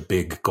such a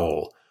big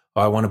goal?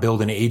 Oh, I want to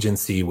build an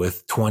agency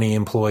with 20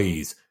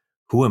 employees.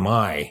 Who am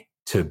I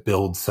to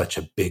build such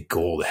a big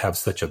goal, to have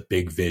such a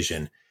big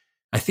vision?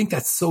 I think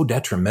that's so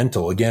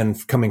detrimental. Again,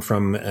 coming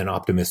from an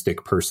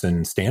optimistic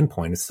person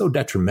standpoint, it's so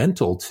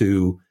detrimental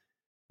to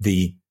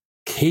the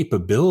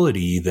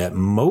capability that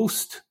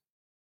most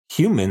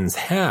humans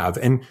have.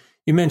 And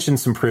you mentioned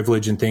some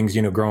privilege and things,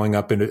 growing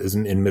up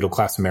in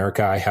middle-class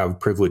America, I have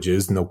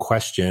privileges, no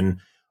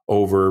question,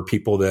 over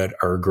people that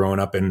are growing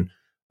up in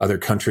other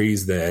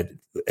countries that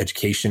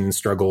education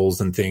struggles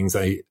and things.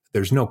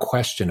 There's no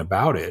question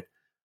about it.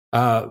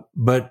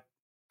 But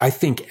I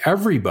think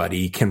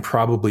everybody can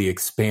probably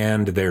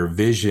expand their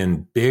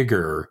vision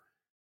bigger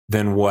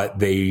than what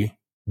they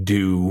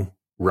do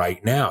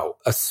right now,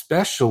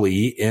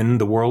 especially in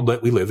the world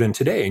that we live in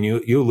today. And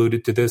you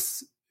alluded to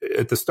this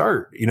at the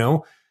start,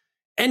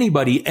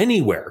 anybody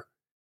anywhere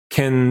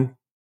can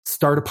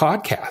start a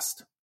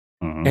podcast.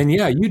 Mm-hmm. And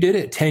yeah, you did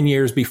it 10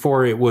 years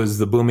before it was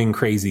the booming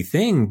crazy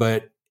thing,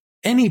 but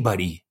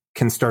anybody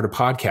can start a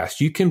podcast.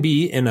 You can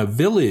be in a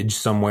village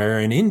somewhere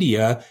in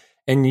India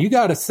and you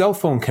got a cell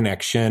phone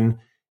connection.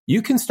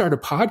 You can start a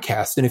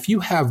podcast. And if you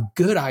have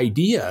good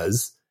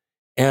ideas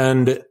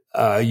and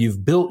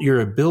you've built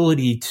your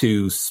ability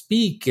to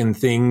speak and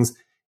things,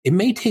 it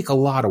may take a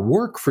lot of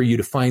work for you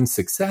to find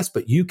success,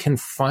 but you can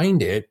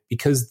find it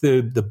because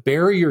the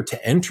barrier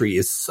to entry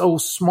is so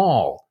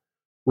small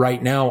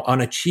right now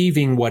on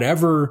achieving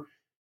whatever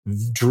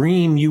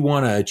dream you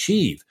want to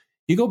achieve.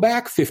 You go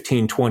back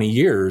 15, 20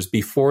 years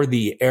before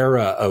the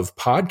era of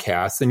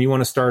podcasts and you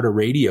want to start a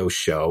radio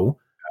show.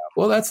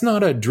 Well, that's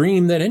not a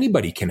dream that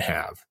anybody can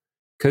have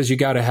because you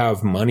got to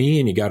have money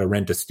and you got to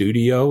rent a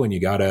studio and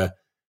you got to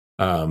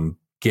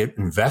get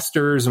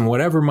investors and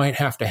whatever might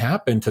have to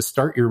happen to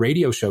start your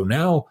radio show.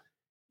 Now,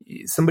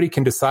 somebody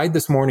can decide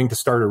this morning to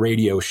start a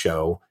radio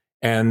show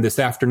and this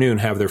afternoon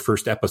have their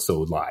first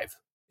episode live.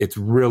 It's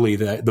really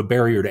the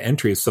barrier to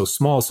entry is so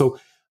small. So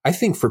I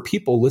think for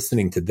people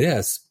listening to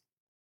this,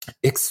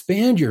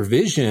 expand your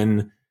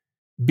vision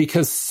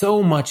because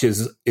so much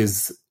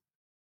is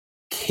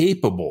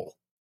capable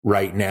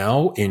right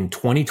now in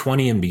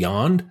 2020 and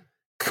beyond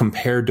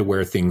compared to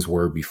where things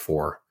were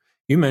before.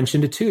 You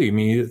mentioned it too. I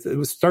mean, it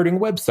was starting a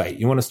website.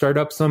 You want to start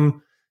up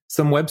some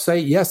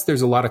website? Yes,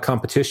 there's a lot of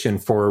competition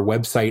for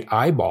website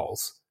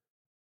eyeballs,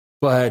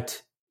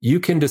 but you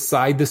can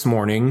decide this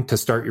morning to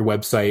start your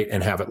website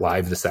and have it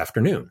live this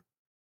afternoon.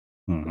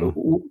 Mm-hmm.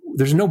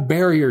 There's no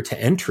barrier to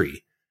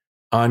entry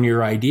on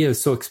your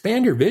ideas. So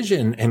expand your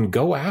vision and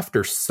go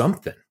after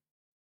something.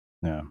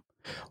 Yeah.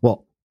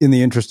 Well, in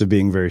the interest of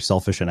being very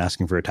selfish and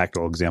asking for a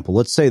tactical example,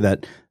 let's say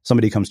that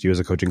somebody comes to you as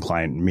a coaching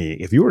client, me.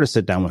 If you were to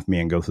sit down with me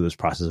and go through this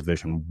process of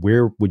vision,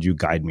 where would you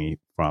guide me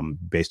from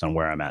based on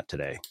where I'm at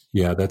today?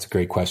 Yeah, that's a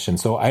great question.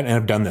 So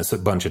I've done this a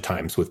bunch of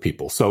times with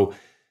people. So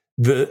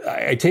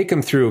I take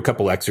them through a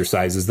couple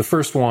exercises. The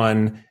first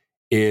one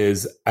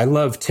is I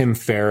love Tim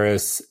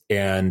Ferriss,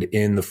 and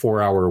in the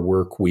 4-Hour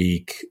Work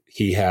Week,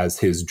 he has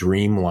his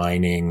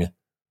dreamlining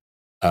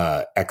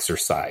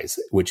exercise,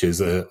 which is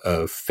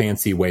a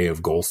fancy way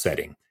of goal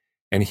setting.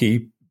 And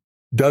he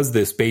does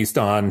this based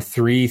on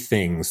 3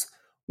 things.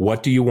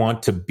 What do you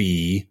want to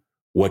be?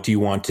 What do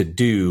you want to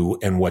do?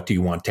 And what do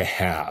you want to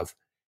have?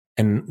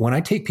 And when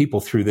I take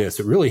people through this,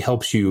 it really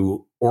helps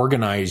you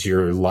organize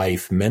your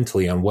life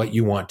mentally on what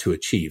you want to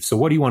achieve. So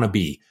what do you want to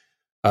be?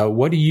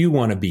 What do you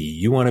want to be?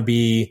 You want to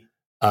be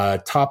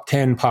a top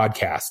 10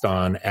 podcast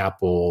on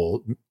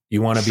Apple.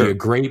 You want to be a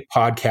great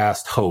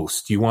podcast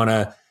host. You want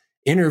to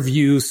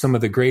interview some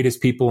of the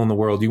greatest people in the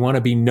world. You want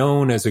to be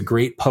known as a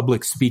great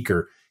public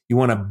speaker. You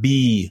want to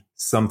be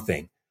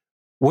something.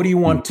 What do you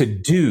want to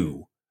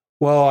do?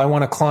 Well, I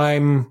want to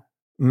climb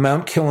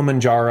Mount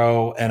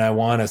Kilimanjaro and I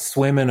want to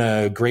swim in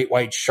a great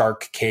white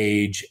shark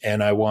cage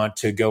and I want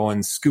to go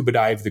and scuba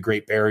dive the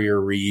Great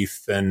Barrier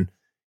Reef and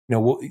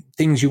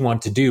things you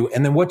want to do.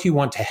 And then what do you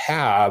want to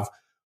have?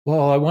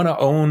 Well, I want to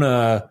own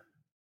a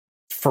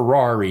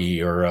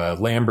Ferrari or a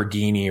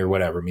Lamborghini or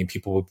whatever. I mean,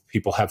 people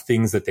have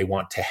things that they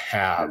want to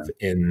have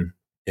in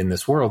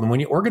this world. And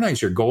when you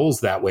organize your goals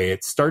that way,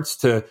 it starts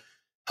to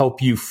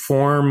help you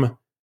form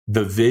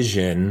the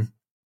vision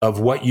of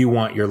what you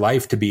want your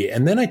life to be.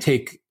 And then I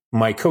take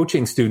my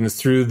coaching students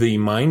through the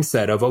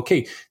mindset of,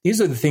 okay,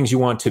 these are the things you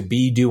want to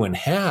be, do, and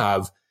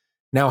have.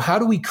 Now, how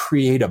do we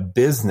create a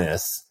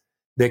business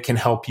that can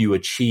help you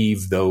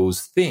achieve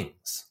those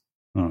things?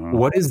 Mm-hmm.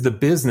 What is the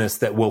business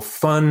that will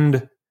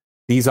fund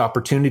these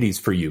opportunities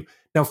for you?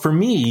 Now, for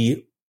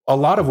me, a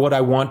lot of what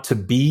I want to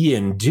be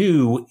and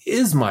do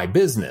is my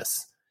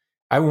business.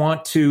 I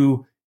want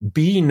to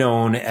be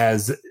known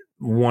as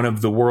one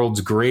of the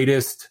world's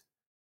greatest,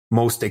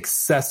 most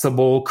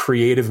accessible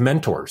creative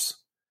mentors.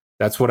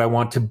 That's what I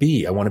want to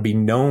be. I want to be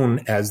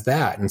known as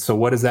that. And so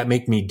what does that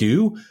make me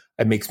do?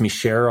 It makes me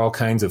share all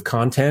kinds of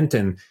content,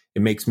 and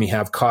it makes me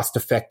have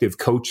cost-effective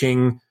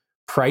coaching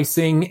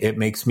pricing. It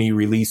makes me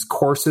release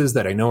courses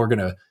that I know are going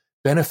to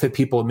benefit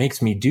people. It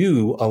makes me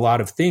do a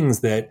lot of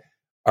things that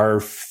are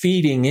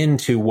feeding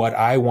into what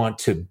I want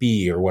to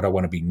be or what I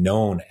want to be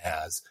known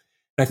as.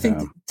 And I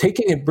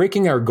think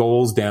breaking our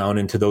goals down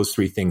into those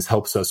three things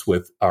helps us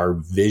with our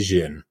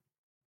vision.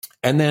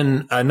 And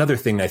then another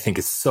thing that I think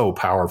is so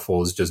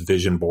powerful is just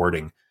vision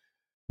boarding.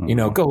 You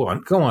know, go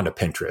on to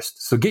Pinterest.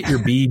 So get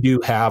your be,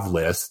 do, have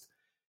list,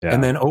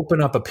 and then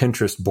open up a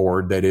Pinterest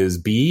board that is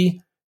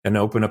be, and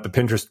open up a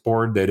Pinterest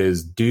board that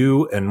is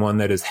do, and one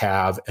that is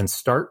have, and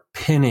start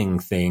pinning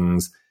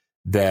things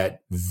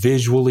that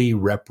visually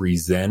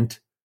represent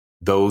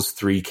those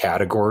three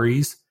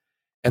categories.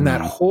 And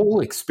that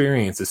whole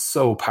experience is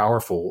so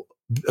powerful,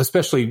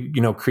 especially,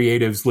 you know,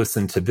 creatives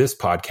listen to this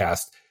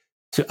podcast.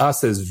 To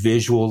us as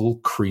visual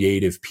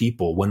creative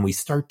people, when we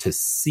start to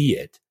see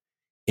it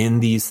in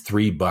these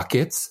three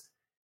buckets,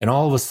 and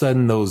all of a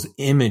sudden those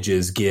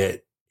images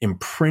get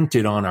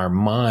imprinted on our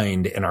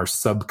mind and our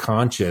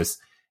subconscious.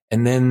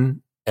 And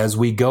then as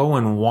we go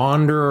and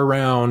wander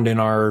around in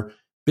our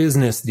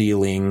business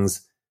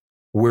dealings,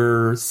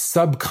 we're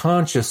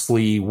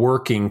subconsciously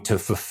working to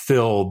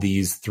fulfill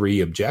these three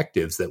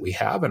objectives that we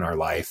have in our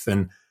life.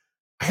 And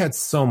I had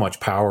so much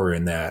power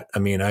in that. I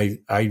mean,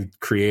 I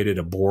created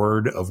a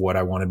board of what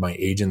I wanted my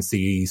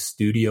agency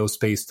studio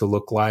space to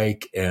look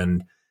like.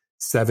 And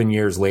 7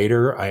 years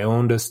later, I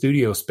owned a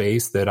studio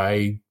space that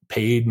I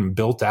paid and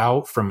built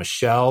out from a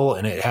shell,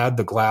 and it had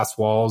the glass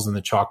walls and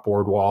the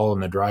chalkboard wall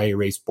and the dry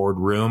erase board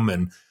room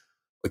and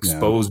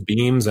exposed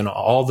beams and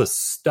all the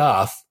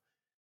stuff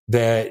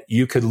that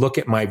you could look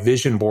at my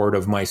vision board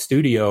of my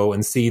studio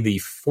and see the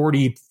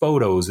 40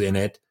 photos in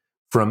it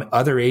from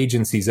other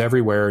agencies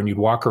everywhere. And you'd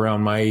walk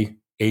around my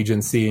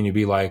agency and you'd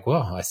be like,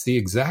 well, I see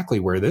exactly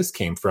where this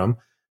came from.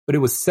 But it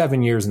was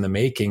 7 years in the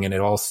making, and it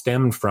all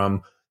stemmed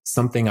from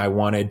something I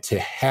wanted to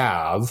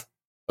have,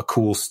 a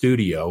cool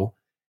studio.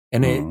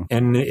 And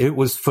it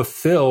was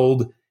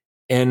fulfilled.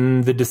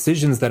 And the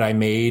decisions that I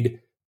made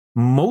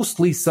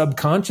mostly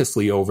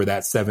subconsciously over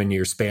that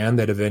 7-year span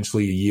that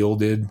eventually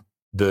yielded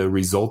the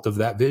result of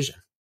that vision.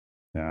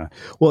 Yeah.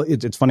 Well,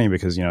 it's funny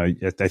because, you know,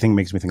 I think it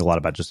makes me think a lot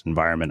about just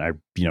environment.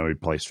 We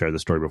probably shared the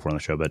story before on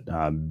the show, but,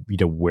 you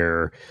know,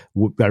 where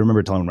I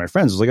remember telling my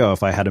friends, I was like, oh,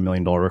 if I had $1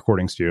 million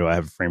recording studio, I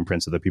have frame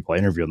prints of the people I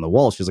interview on the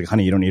wall. She's like,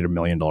 honey, you don't need $1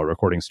 million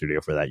recording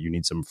studio for that. You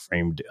need some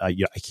framed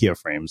IKEA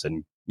frames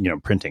and, you know,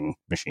 printing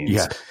machines.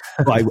 Yeah.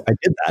 So I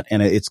did that.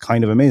 And it's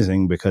kind of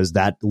amazing because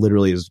that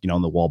literally is, you know,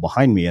 on the wall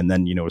behind me. And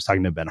then, you know, I was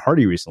talking to Ben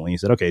Hardy recently. He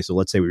said, okay, so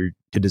let's say we were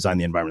to design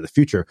the environment of the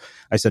future.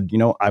 I said, you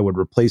know, I would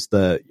replace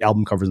the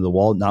album covers on the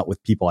wall, not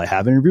with people I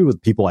have interviewed,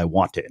 with people I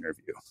want to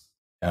interview.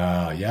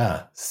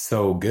 Yeah.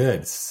 So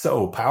good.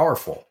 So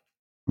powerful.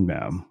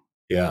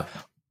 Yeah.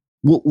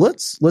 Well,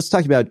 let's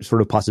talk about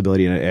sort of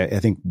possibility. And I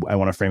think I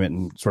want to frame it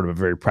in sort of a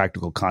very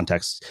practical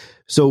context.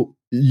 So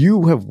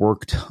you have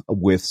worked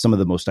with some of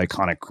the most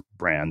iconic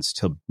brands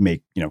to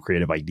make, you know,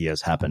 creative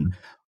ideas happen.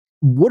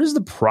 What does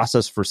the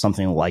process for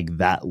something like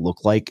that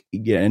look like?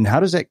 And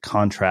how does that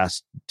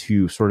contrast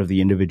to sort of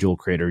the individual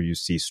creator you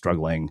see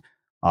struggling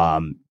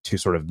to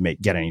sort of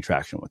get any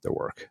traction with their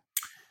work?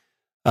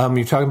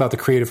 You're talking about the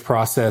creative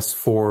process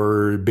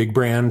for big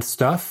brand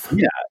stuff?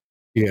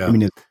 Yeah. I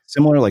mean, it's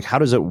similar. Like, how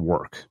does it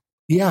work?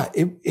 Yeah,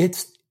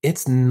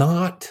 it's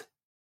not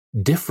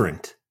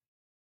different.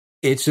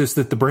 It's just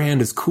that the brand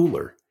is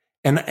cooler.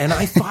 And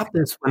I thought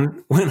this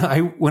when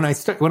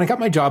I got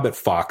my job at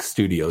Fox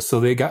Studios.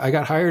 So I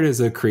got hired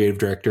as a creative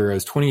director. I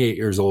was 28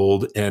 years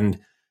old, and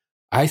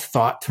I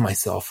thought to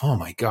myself, oh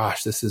my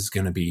gosh, this is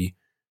going to be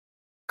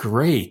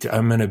great.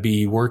 I'm going to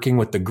be working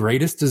with the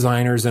greatest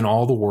designers in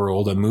all the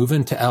world. I'm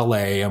moving to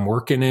LA. I'm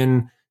working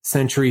in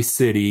Century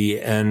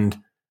City, and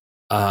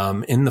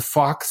in the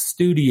Fox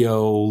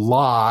Studio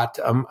lot.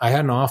 I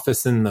had an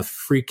office in the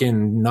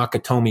freaking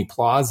Nakatomi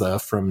Plaza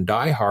from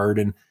Die Hard,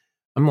 and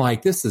I'm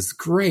like, this is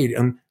great.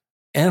 And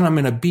I'm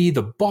going to be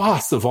the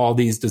boss of all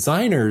these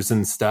designers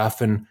and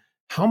stuff. And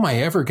how am I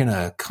ever going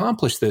to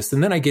accomplish this?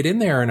 And then I get in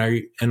there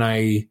and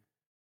I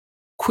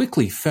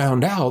quickly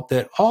found out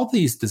that all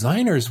these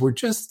designers were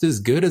just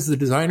as good as the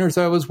designers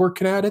I was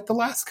working at the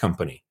last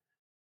company,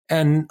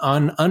 and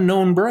on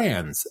unknown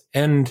brands.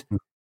 And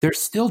they're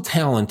still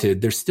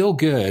talented. They're still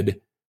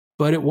good,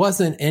 but it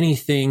wasn't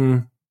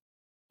anything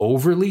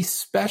overly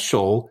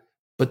special,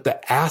 but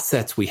the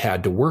assets we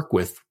had to work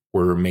with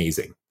were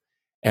amazing.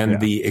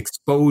 And the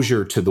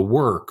exposure to the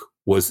work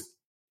was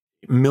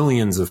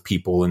millions of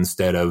people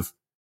instead of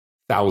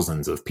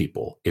thousands of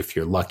people, if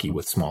you're lucky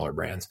with smaller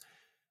brands.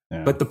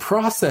 Yeah. But the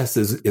process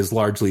is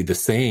largely the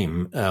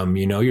same.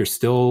 You know, you're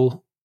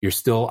still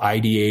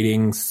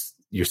ideating,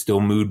 you're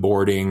still mood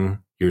boarding,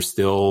 you're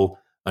still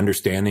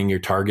understanding your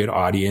target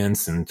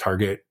audience and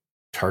target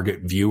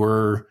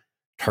viewer,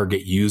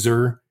 target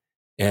user,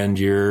 and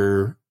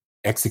you're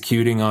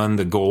executing on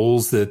the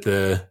goals that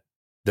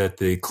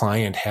the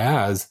client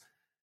has.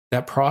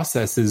 That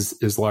process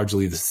is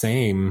largely the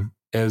same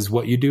as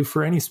what you do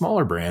for any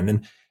smaller brand.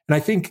 And I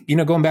think, you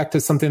know, going back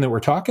to something that we're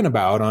talking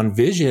about on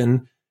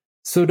vision,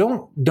 so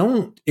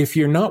don't, if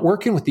you're not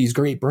working with these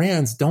great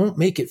brands, don't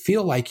make it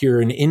feel like you're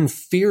an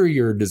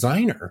inferior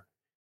designer.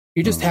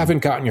 You just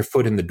haven't gotten your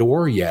foot in the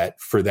door yet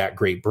for that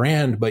great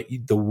brand. But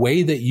the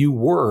way that you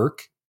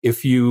work,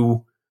 if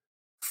you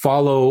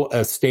follow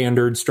a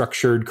standard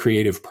structured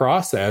creative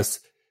process,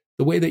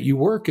 the way that you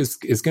work is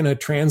going to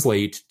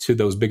translate to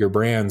those bigger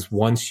brands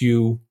once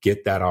you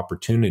get that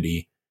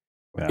opportunity,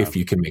 if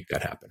you can make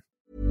that happen.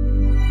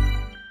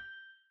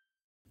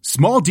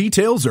 Small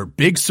details are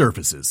big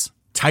surfaces.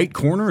 Tight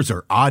corners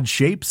are odd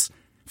shapes.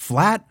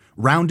 Flat,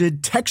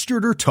 rounded,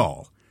 textured, or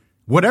tall.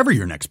 Whatever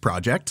your next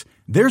project,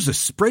 there's a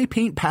spray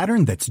paint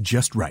pattern that's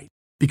just right.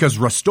 Because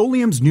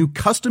Rust-Oleum's new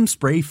Custom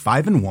Spray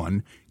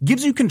 5-in-1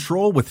 gives you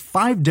control with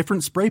 5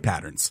 different spray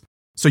patterns.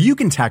 So you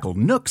can tackle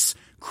nooks,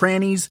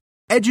 crannies,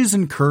 edges,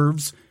 and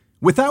curves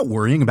without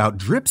worrying about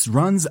drips,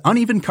 runs,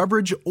 uneven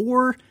coverage,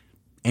 or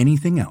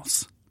anything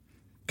else.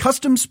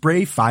 Custom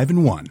Spray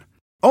 5-in-1.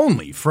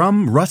 Only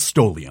from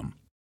Rust-Oleum.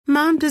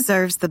 Mom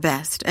deserves the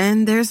best,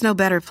 and there's no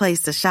better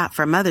place to shop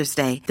for Mother's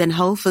Day than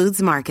Whole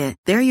Foods Market.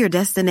 They're your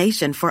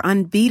destination for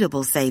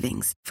unbeatable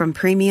savings, from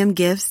premium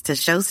gifts to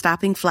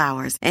show-stopping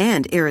flowers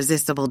and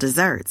irresistible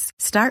desserts.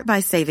 Start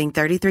by saving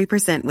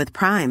 33% with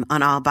Prime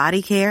on all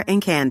body care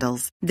and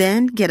candles.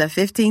 Then get a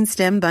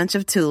 15-stem bunch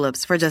of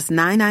tulips for just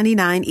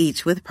 $9.99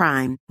 each with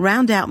Prime.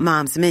 Round out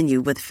Mom's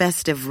menu with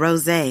festive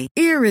rosé,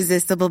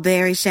 irresistible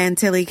berry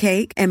chantilly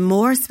cake, and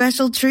more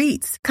special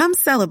treats. Come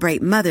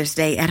celebrate Mother's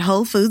Day at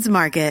Whole Foods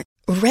Market.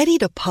 Ready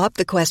to pop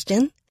the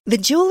question? The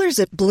jewelers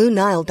at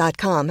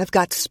BlueNile.com have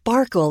got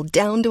sparkle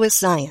down to a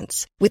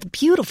science with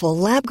beautiful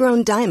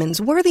lab-grown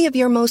diamonds worthy of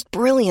your most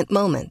brilliant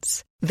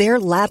moments. Their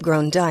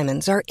lab-grown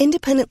diamonds are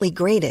independently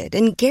graded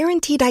and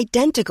guaranteed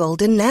identical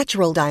to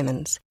natural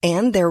diamonds,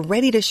 and they're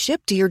ready to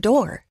ship to your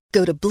door.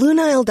 Go to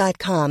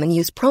BlueNile.com and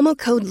use promo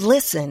code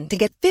LISTEN to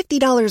get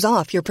 $50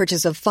 off your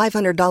purchase of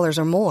 $500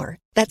 or more.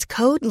 That's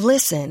code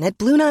LISTEN at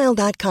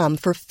BlueNile.com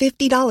for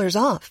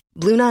 $50 off.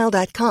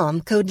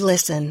 BlueNile.com, code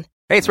LISTEN.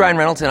 Hey, it's Ryan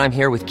Reynolds, and I'm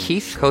here with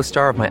Keith,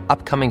 co-star of my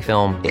upcoming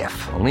film,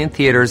 If, only in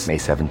theaters May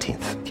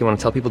 17th. Do you want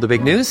to tell people the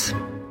big news?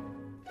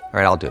 All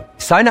right, I'll do it.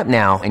 Sign up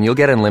now and you'll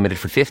get unlimited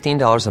for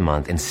 $15 a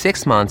month and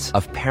 6 months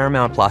of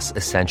Paramount Plus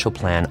Essential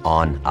Plan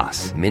on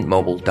us.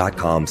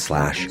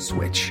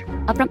 MintMobile.com/switch.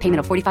 Upfront payment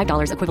of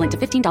 $45 equivalent to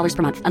 $15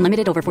 per month.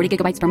 Unlimited over 40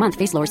 gigabytes per month.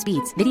 Face lower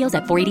speeds. Videos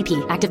at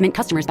 480p. Active Mint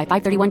customers by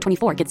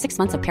 531.24 get 6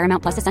 months of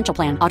Paramount Plus Essential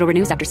Plan. Auto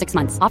renews after 6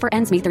 months. Offer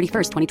ends May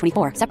 31st,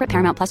 2024. Separate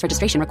Paramount Plus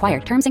registration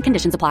required. Terms and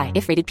conditions apply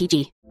if rated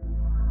PG.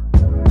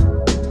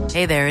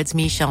 Hey there, it's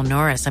Michelle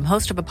Norris. I'm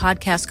host of a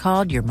podcast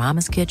called Your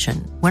Mama's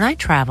Kitchen. When I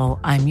travel,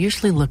 I'm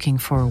usually looking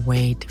for a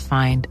way to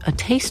find a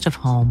taste of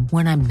home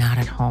when I'm not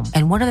at home.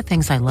 And one of the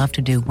things I love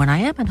to do when I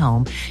am at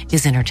home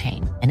is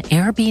entertain. And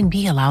Airbnb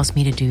allows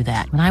me to do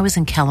that. When I was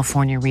in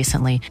California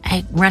recently,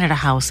 I rented a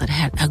house that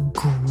had a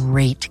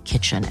great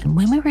kitchen. And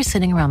when we were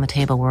sitting around the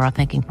table, we were all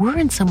thinking, we're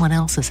in someone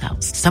else's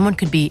house. Someone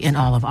could be in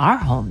all of our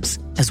homes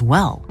as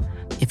well.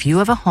 If you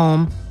have a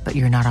home, but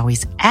you're not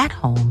always at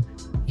home,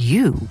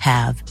 you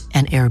have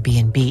an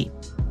Airbnb.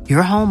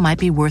 Your home might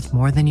be worth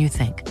more than you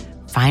think.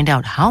 Find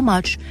out how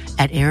much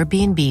at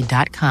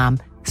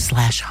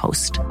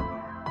airbnb.com/host.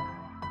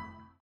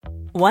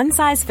 One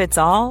size fits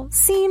all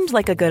seemed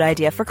like a good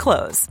idea for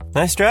clothes.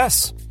 Nice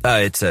dress.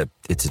 It's a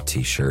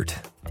t-shirt.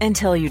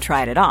 Until you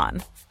tried it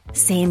on.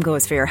 Same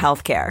goes for your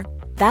healthcare.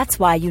 That's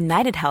why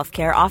United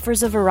Healthcare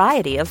offers a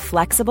variety of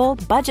flexible,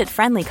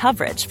 budget-friendly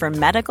coverage for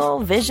medical,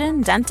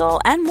 vision,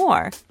 dental, and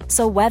more.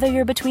 So whether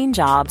you're between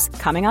jobs,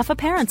 coming off a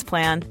parent's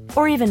plan,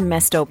 or even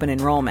missed open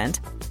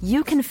enrollment,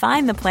 you can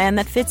find the plan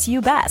that fits you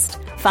best.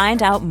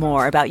 Find out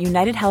more about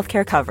United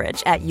Healthcare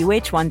coverage at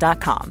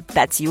uh1.com.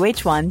 That's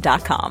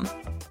uh1.com.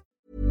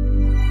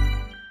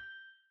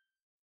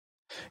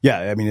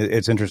 Yeah, I mean,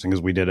 it's interesting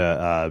because we did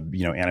a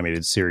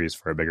animated series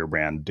for a bigger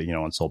brand,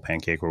 on Soul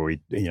Pancake, where we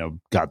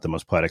got the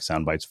most poetic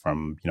sound bites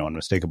from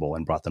Unmistakable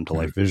and brought them to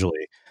life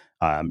visually.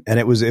 And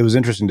it was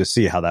interesting to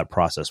see how that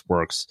process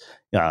works.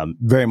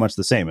 Very much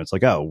the same. It's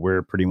like, oh,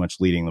 we're pretty much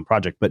leading the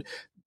project, but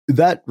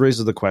that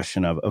raises the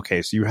question of,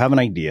 okay, so you have an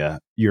idea,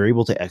 you're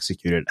able to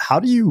execute it.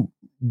 How do you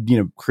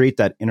create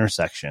that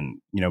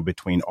intersection,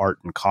 between art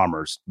and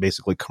commerce,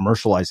 basically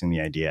commercializing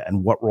the idea,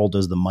 and what role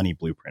does the money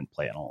blueprint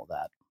play in all of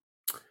that?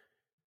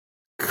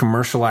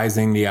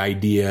 Commercializing the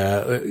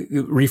idea,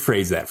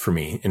 rephrase that for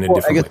me in a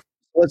different way.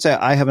 Let's say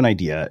I have an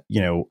idea,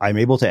 I'm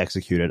able to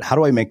execute it. How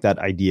do I make that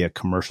idea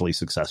commercially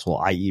successful,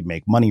 i.e.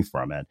 make money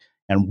from it?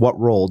 And what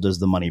role does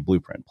the money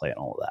blueprint play in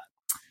all of that?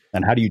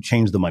 And how do you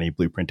change the money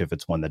blueprint if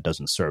it's one that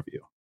doesn't serve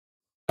you?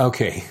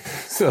 Okay.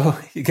 So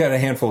you got a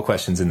handful of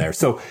questions in there.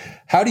 So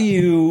how do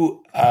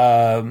you,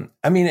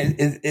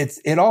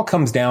 it all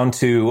comes down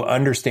to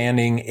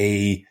understanding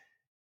a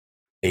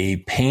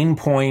pain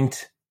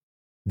point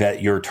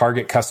that your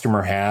target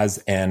customer has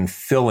and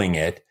filling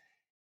it,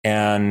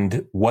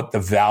 and what the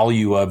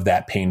value of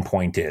that pain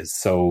point is.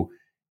 So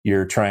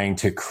you're trying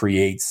to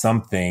create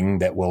something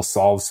that will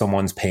solve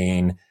someone's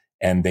pain,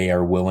 and they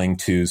are willing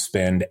to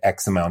spend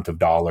X amount of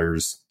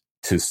dollars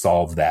to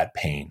solve that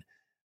pain.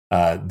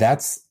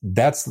 That's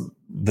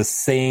the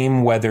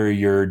same whether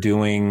you're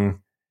building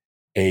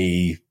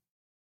a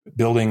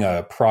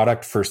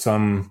product for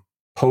some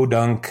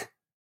podunk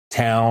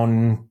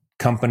town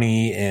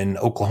company in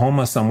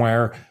Oklahoma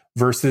somewhere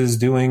versus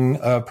doing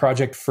a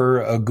project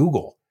for a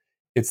Google.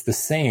 It's the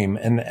same.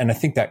 And I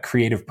think that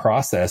creative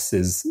process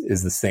is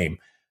the same.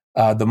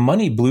 The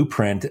money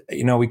blueprint,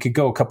 we could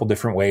go a couple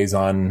different ways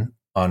on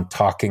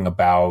talking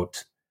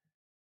about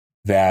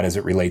that as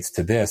it relates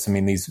to this. I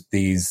mean,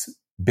 these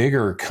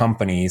bigger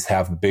companies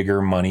have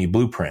bigger money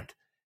blueprint.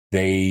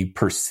 They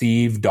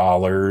perceive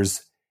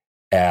dollars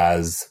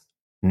as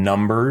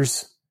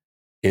numbers.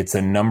 It's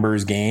a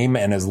numbers game.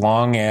 And as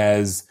long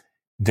as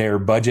their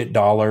budget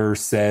dollar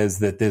says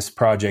that this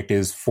project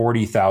is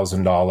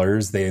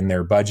 $40,000 in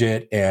their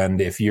budget,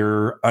 and if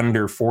you're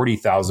under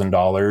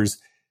 $40,000,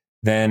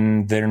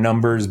 then their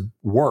numbers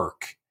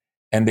work.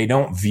 And they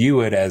don't view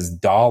it as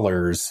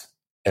dollars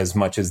as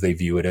much as they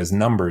view it as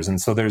numbers.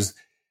 And so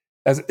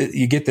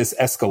you get this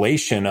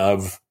escalation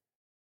of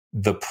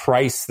the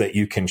price that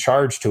you can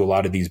charge to a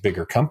lot of these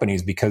bigger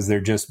companies because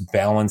they're just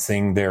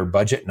balancing their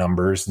budget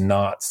numbers,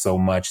 not so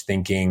much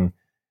thinking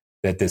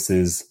that this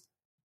is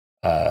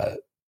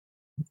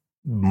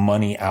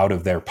money out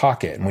of their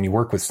pocket. And when you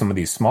work with some of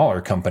these smaller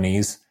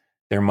companies,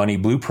 their money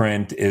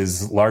blueprint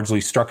is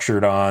largely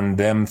structured on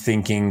them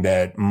thinking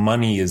that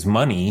money is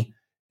money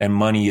and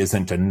money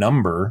isn't a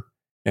number.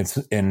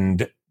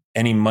 And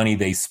any money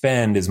they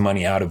spend is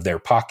money out of their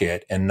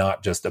pocket and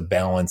not just a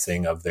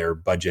balancing of their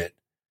budget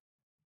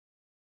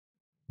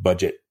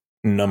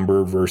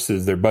number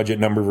versus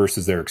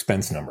their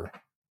expense number.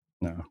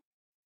 No.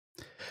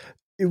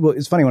 Well,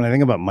 it's funny when I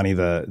think about money,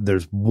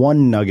 there's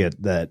one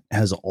nugget that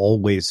has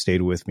always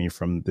stayed with me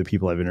from the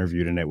people I've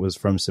interviewed, and it was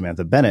from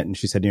Samantha Bennett. And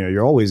she said,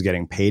 you're always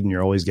getting paid, and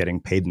you're always getting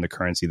paid in the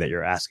currency that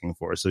you're asking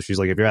for. So she's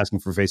like, if you're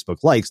asking for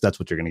Facebook likes, that's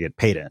what you're going to get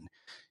paid in.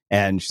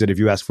 And she said, if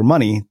you ask for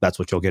money, that's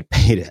what you'll get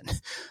paid in.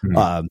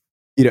 Mm-hmm.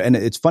 And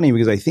it's funny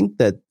because I think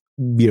that,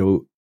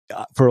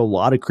 for a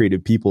lot of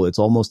creative people, it's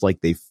almost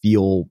like they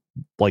feel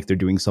like they're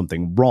doing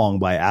something wrong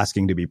by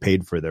asking to be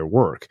paid for their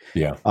work.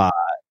 Yeah.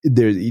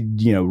 There's,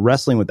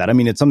 wrestling with that. I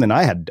mean, it's something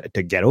I had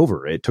to get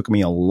over. It took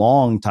me a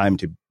long time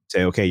to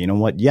say, okay, you know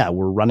what? Yeah,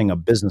 we're running a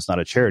business, not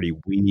a charity.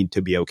 We need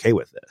to be okay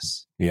with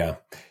this. Yeah.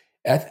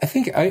 I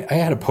think I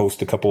had a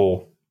post a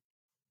couple,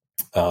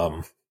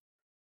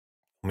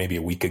 maybe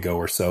a week ago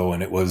or so,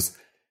 and it was,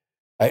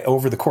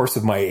 over the course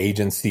of my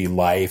agency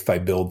life, I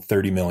billed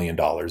 $30 million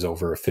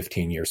over a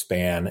 15-year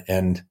span.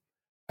 And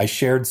I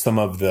shared some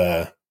of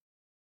the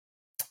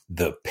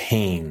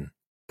pain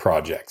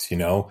projects,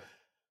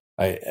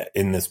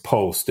 in this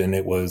post. And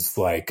it was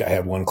like, I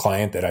had one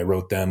client that I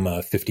wrote them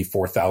a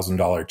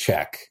 $54,000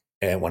 check.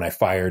 And when I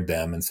fired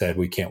them and said,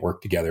 we can't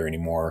work together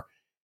anymore,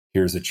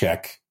 here's a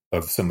check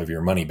of some of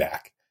your money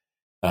back.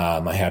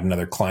 I had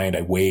another client,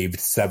 I waived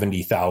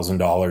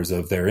 $70,000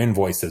 of their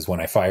invoices when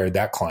I fired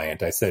that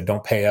client. I said,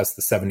 don't pay us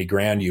the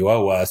 $70,000 you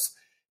owe us,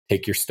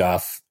 take your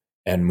stuff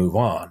and move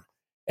on.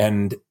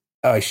 And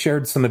I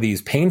shared some of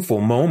these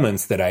painful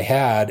moments that I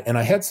had. And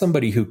I had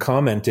somebody who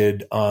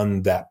commented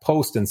on that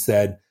post and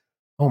said,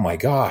 oh my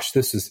gosh,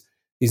 these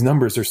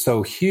numbers are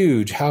so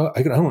huge.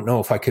 I don't know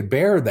if I could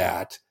bear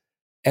that.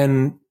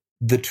 And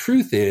the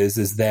truth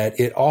is that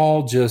it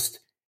all just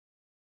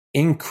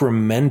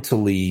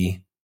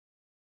incrementally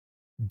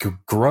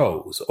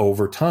grows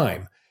over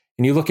time.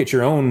 And you look at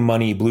your own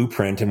money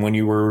blueprint, and when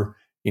you were,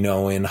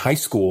 in high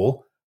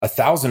school,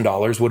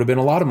 $1,000 would have been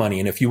a lot of money.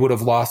 And if you would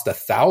have lost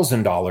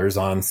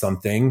 $1,000 on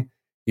something,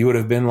 you would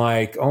have been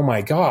like, oh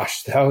my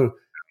gosh, I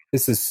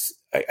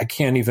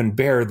can't even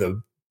bear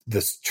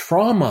this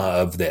trauma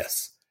of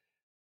this.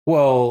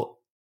 Well,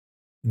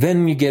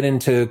 then you get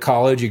into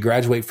college, you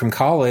graduate from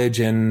college,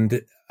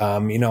 and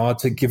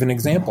to give an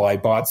example, I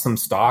bought some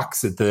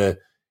stocks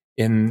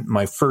in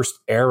my first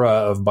era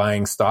of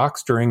buying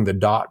stocks during the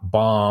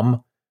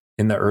 .bomb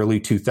in the early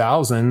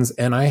 2000s.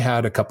 And I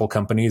had a couple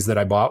companies that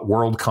I bought.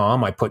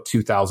 WorldCom, I put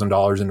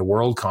 $2,000 into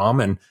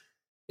WorldCom and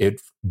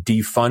it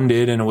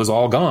defunded and it was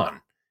all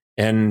gone.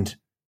 And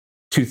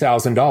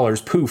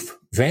 $2,000, poof,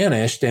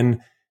 vanished.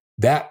 And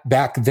that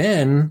back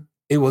then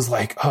it was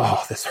like,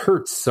 oh, this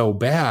hurts so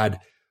bad.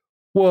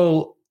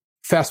 Well,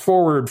 fast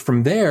forward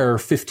from there,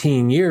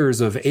 15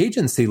 years of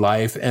agency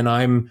life, and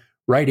I'm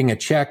writing a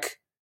check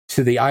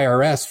to the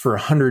IRS for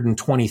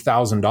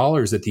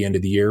 $120,000 at the end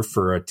of the year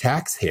for a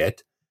tax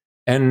hit.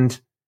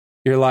 And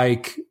you're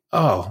like,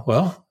 oh,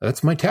 well,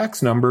 that's my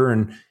tax number.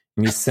 And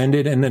you send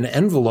it in an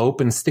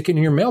envelope and stick it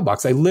in your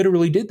mailbox. I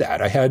literally did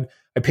that. I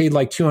paid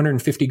like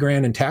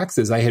 $250,000 in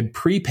taxes. I had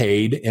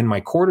prepaid in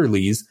my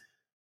quarterlies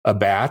a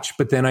batch,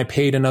 but then I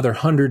paid another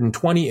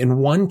 $120 in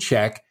one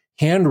check,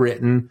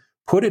 handwritten,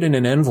 put it in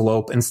an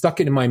envelope and stuck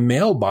it in my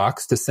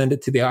mailbox to send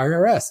it to the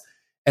IRS.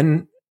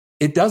 And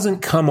it doesn't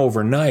come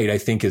overnight, I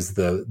think, is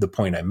the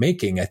point I'm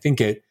making. I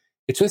think it's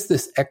just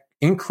this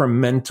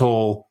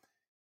incremental.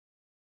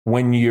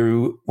 When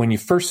you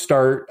first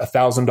start,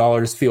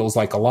 $1,000 feels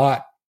like a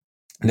lot.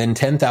 Then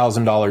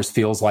 $10,000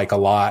 feels like a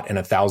lot, and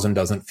 1,000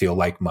 doesn't feel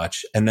like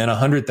much. And then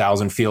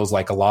 100,000 feels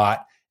like a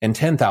lot, and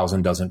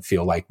 10,000 doesn't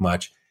feel like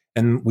much.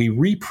 And we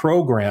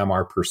reprogram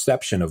our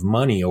perception of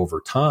money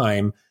over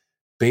time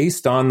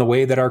based on the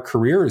way that our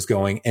career is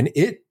going. And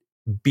it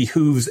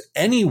behooves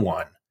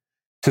anyone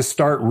to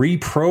start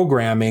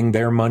reprogramming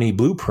their money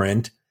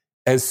blueprint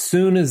as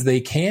soon as they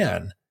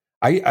can.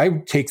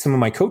 I take some of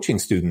my coaching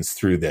students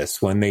through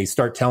this when they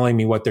start telling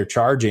me what they're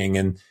charging,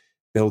 and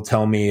they'll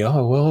tell me,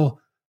 oh, well,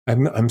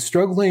 I'm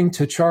struggling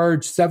to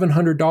charge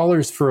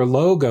 $700 for a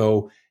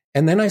logo.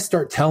 And then I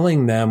start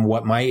telling them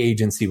what my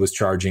agency was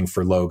charging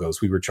for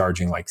logos. We were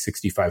charging like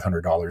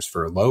 $6,500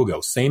 for a logo.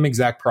 Same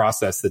exact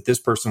process that this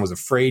person was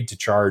afraid to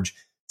charge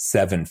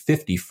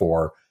 $750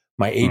 for.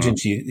 My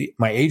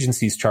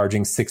agency's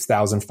charging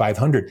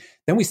 $6,500.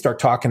 Then we start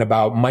talking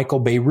about Michael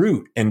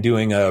Beirut and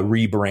doing a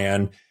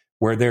rebrand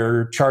where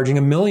they're charging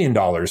 $1 million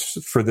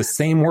for the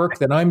same work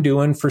that I'm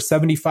doing for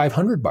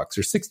 $7,500 or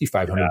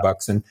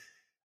 $6,500.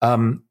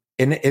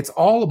 And it's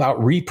all about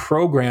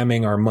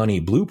reprogramming our money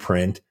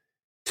blueprint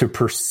to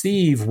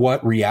perceive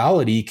what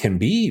reality can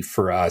be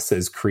for us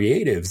as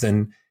creatives.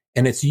 And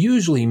it's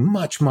usually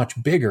much,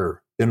 much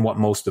bigger than what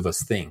most of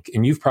us think.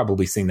 And you've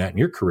probably seen that in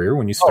your career.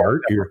 When you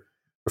start, you're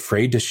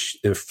afraid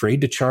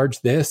to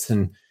charge this,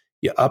 and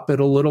you up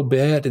it a little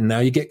bit, and now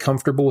you get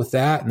comfortable with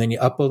that, and then you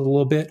up it a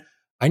little bit.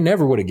 I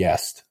never would have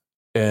guessed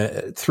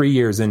 3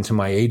 years into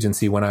my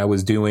agency, when I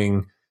was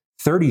doing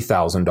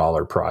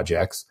 $30,000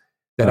 projects,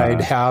 that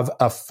I'd have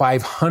a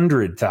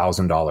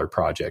 $500,000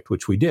 project,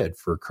 which we did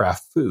for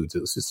Kraft Foods.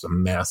 It was just a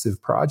massive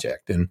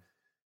project. And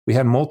we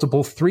had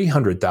multiple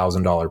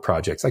 $300,000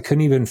 projects. I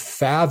couldn't even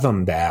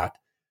fathom that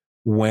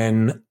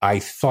when I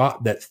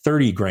thought that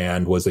 30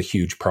 grand was a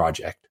huge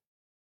project.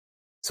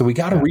 So we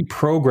got to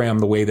reprogram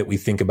the way that we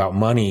think about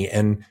money.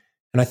 And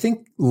I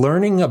think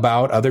learning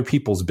about other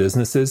people's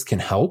businesses can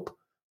help.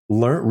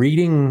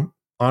 Reading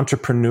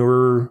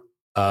entrepreneur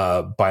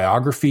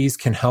biographies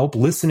can help.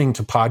 Listening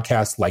to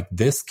podcasts like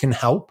this can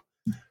help.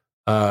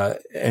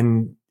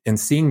 And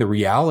seeing the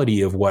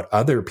reality of what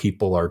other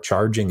people are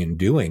charging and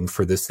doing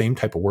for the same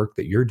type of work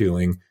that you're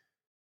doing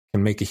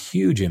can make a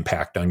huge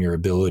impact on your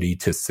ability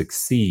to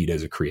succeed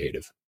as a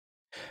creative.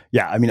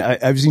 Yeah, I mean,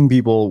 I've seen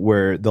people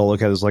where they'll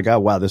look at it as like, oh,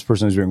 wow, this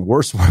person is doing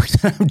worse work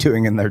than I'm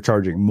doing, and they're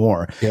charging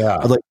more. Yeah.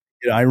 Like,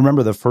 I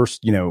remember the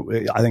first,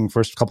 I think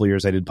first couple of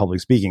years I did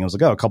public speaking, I was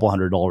like, oh, a couple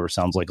 $100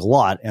 sounds like a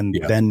lot. And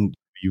then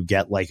you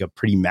get like a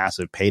pretty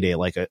massive payday,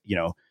 like a,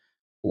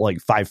 like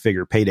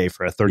 5-figure payday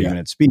for a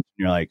 30-minute speech. And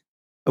you're like,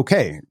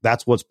 okay,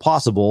 that's what's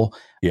possible.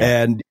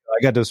 Yeah. And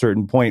I got to a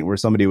certain point where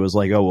somebody was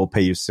like, oh, we'll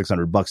pay you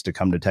 $600 to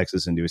come to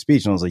Texas and do a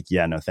speech. And I was like,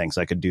 yeah, no, thanks.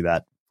 I could do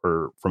that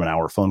from an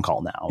hour phone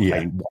call now.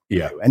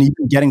 Yeah. And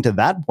even getting to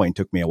that point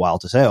took me a while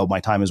to say, oh,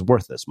 my time is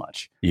worth this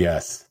much.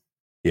 Yes.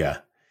 Yeah.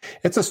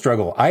 It's a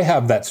struggle. I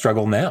have that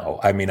struggle now.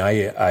 I mean,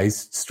 I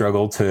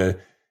struggle to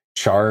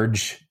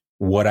charge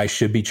what I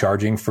should be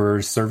charging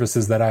for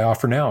services that I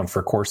offer now and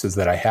for courses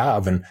that I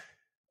have. And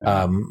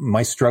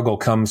my struggle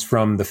comes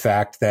from the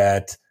fact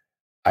that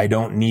I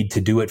don't need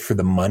to do it for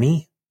the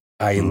money.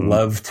 I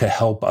love to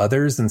help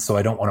others. And so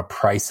I don't want to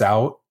price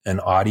out an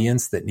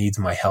audience that needs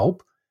my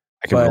help.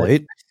 I can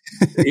relate.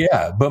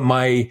 Yeah. But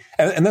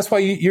and that's why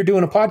you're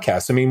doing a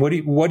podcast. I mean,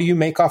 what do you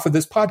make off of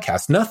this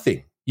podcast?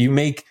 Nothing. You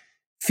make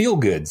feel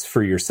goods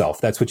for yourself.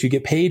 That's what you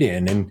get paid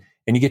in. And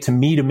you get to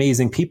meet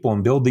amazing people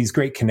and build these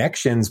great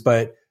connections.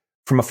 But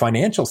from a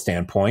financial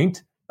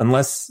standpoint,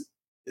 unless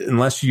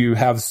you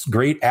have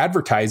great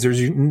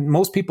advertisers,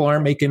 most people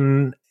aren't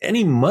making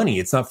any money.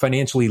 It's not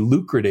financially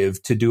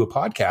lucrative to do a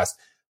podcast.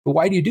 But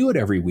why do you do it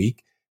every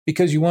week?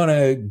 Because you want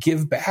to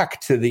give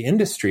back to the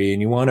industry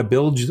and you want to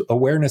build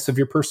awareness of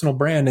your personal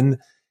brand. And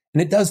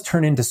it does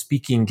turn into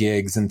speaking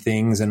gigs and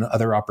things and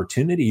other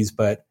opportunities.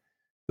 But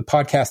the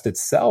podcast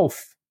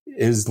itself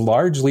is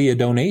largely a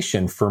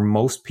donation for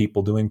most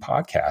people doing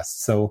podcasts.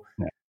 So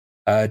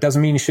it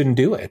doesn't mean you shouldn't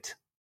do it.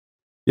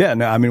 Yeah,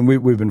 no, I mean,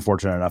 we've been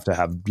fortunate enough to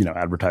have,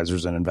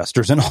 advertisers and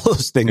investors and all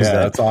those things. Yeah,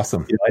 that's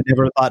awesome. I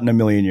never thought in a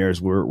million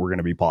years we're going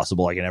to be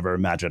possible. I can never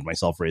imagine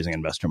myself raising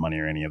investor money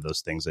or any of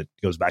those things. It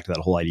goes back to that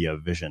whole idea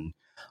of vision.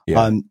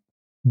 Yeah.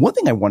 One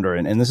thing I wonder,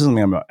 and this is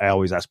something I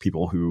always ask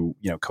people who,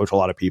 coach a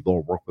lot of people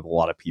or work with a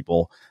lot of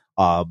people,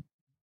 and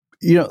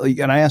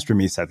I asked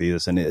Ramit Sethi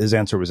this, and his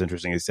answer was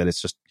interesting. He said,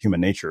 it's just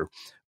human nature.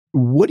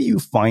 What do you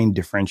find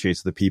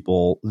differentiates the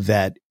people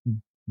that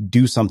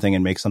do something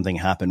and make something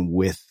happen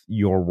with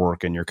your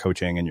work and your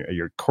coaching and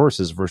your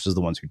courses versus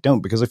the ones who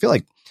don't? Because I feel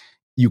like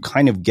you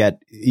kind of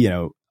get,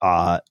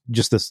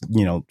 just this,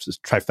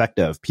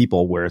 trifecta of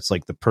people where it's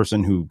like the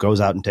person who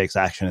goes out and takes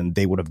action and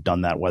they would have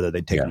done that whether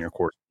they'd taken your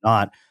course or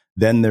not.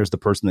 Then there's the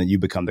person that you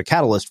become the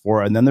catalyst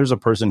for. And then there's a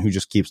person who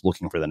just keeps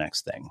looking for the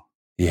next thing.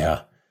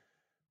 Yeah.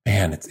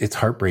 Man, it's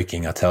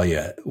heartbreaking. I'll tell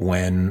you,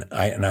 when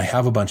I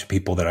have a bunch of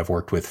people that I've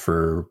worked with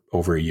for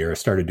over a year. I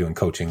started doing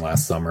coaching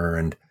last summer,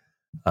 and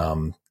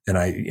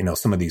I,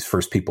 some of these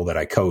first people that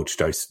I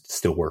coached, I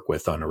still work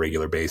with on a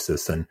regular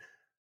basis. And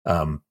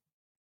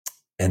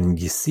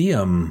you see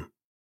them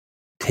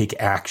take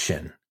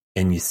action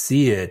and you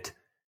see it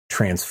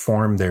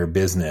transform their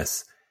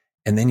business.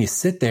 And then you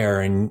sit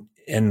there and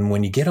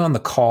when you get on the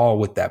call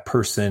with that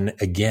person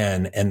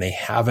again, and they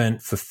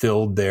haven't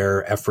fulfilled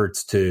their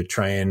efforts to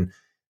try and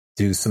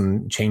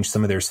change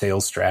some of their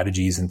sales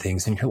strategies and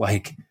things. And you're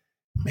like,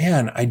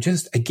 man, I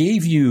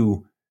gave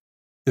you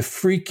the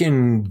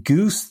freaking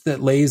goose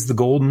that lays the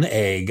golden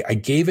egg. I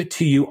gave it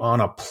to you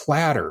on a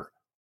platter.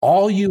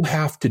 All you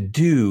have to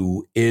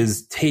do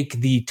is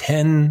take the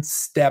 10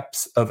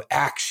 steps of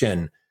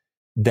action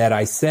that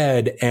I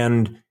said,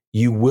 and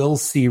you will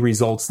see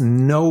results,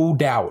 no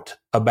doubt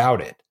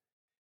about it.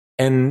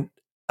 And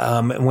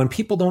when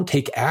people don't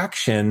take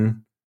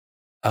action,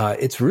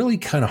 it's really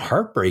kind of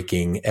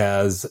heartbreaking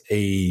as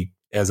a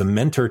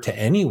mentor to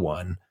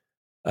anyone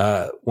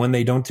when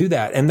they don't do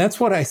that. And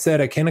that's what I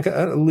said. I kind of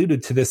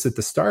alluded to this at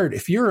the start.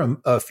 If you're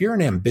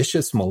an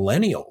ambitious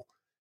millennial,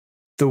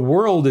 the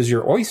world is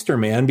your oyster,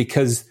 man,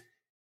 because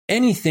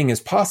anything is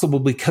possible,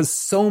 because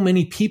so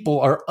many people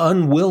are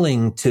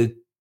unwilling to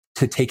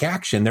take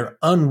action. They're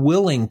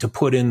unwilling to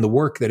put in the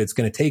work that it's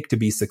going to take to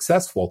be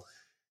successful.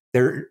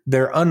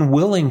 They're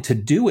unwilling to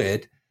do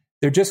it.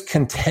 They're just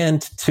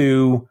content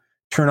to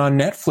turn on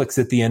Netflix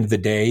at the end of the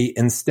day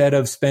instead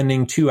of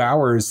spending 2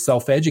 hours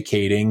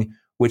self-educating,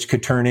 which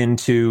could turn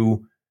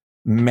into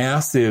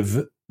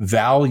massive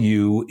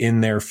value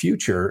in their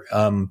future.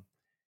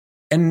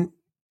 And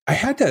I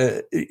had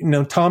to,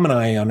 Tom and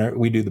I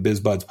we do the Biz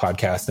Buds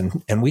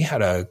podcast, and we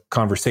had a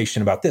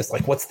conversation about this.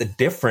 Like, what's the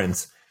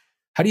difference?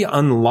 How do you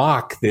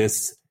unlock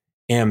this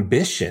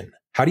ambition?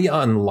 How do you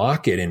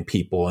unlock it in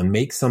people and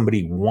make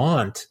somebody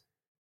want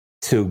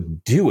to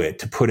do it,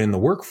 to put in the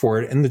work for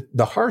it? And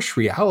the harsh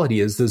reality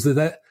is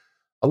that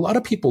a lot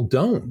of people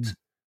don't.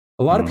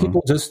 A lot of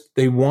people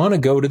they want to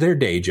go to their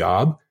day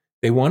job.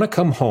 They want to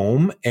come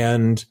home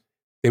and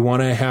they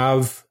want to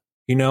have,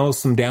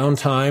 some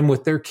downtime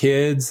with their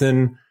kids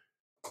and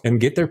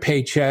get their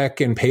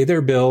paycheck and pay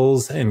their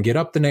bills and get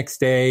up the next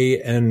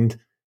day and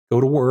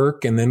go to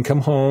work and then come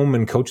home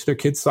and coach their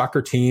kids'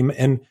 soccer team.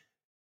 And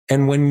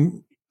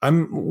when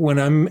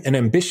I'm an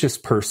ambitious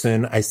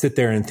person, I sit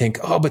there and think,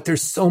 oh, but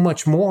there's so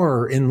much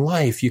more in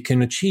life. You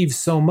can achieve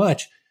so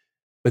much.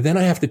 But then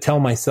I have to tell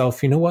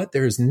myself, you know what?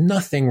 There's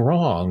nothing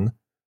wrong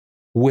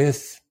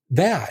with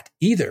that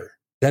either.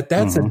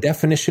 That's a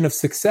definition of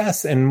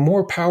success, and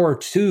more power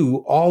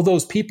to all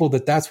those people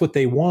that's what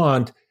they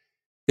want.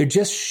 They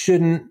just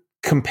shouldn't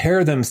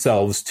compare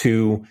themselves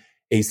to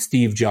a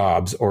Steve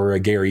Jobs or a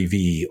Gary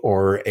Vee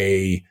or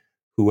a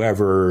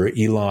whoever,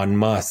 Elon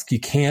Musk. You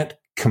can't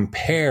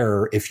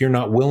compare if you're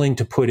not willing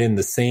to put in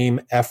the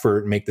same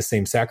effort, make the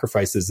same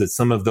sacrifices that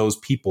some of those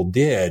people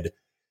did.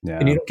 Yeah.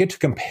 And you don't get to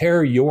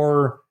compare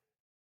your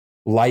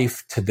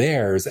life to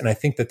theirs. And I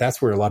think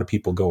that's where a lot of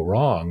people go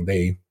wrong.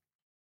 They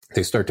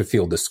start to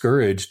feel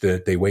discouraged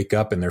that they wake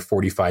up and they're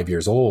 45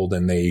 years old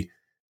and they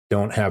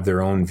don't have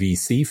their own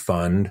VC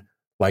fund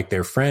like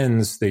their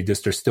friends. They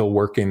just are still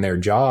working their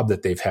job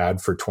that they've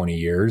had for 20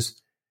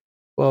 years.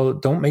 Well,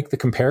 don't make the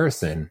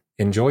comparison.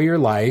 Enjoy your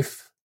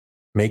life.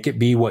 Make it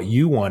be what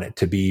you want it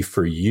to be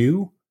for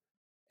you.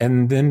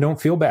 And then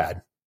don't feel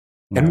bad.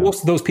 No. And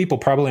most of those people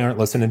probably aren't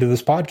listening to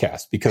this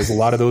podcast, because a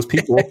lot of those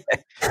people,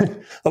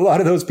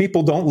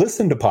 don't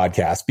listen to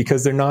podcasts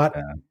because they're not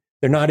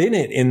in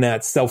it in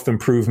that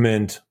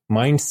self-improvement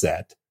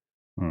mindset.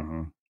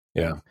 Mm-hmm.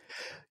 Yeah.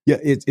 Yeah.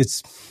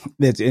 It's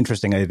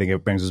interesting. I think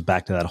it brings us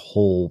back to that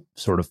whole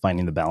sort of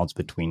finding the balance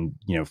between,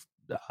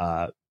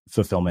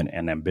 fulfillment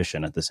and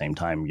ambition at the same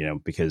time,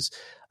 because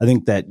I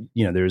think that,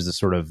 there's this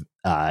sort of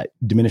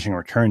diminishing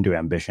return to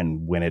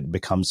ambition when it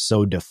becomes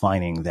so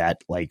defining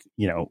that,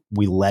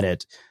 we let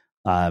it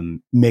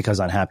make us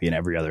unhappy in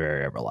every other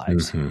area of our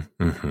lives.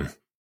 Mm-hmm, mm-hmm.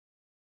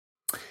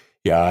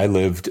 Yeah, I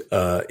lived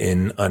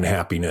in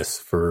unhappiness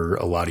for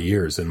a lot of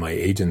years in my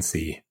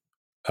agency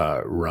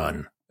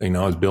run. I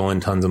was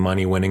billing tons of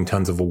money, winning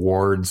tons of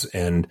awards,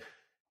 and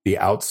the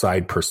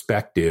outside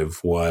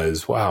perspective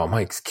was, wow,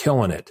 Mike's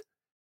killing it.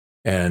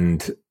 And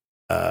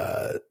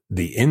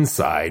the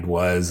inside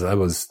was, I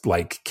was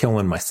like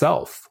killing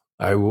myself.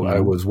 I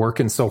was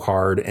working so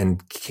hard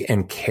and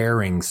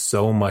caring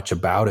so much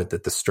about it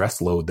that the stress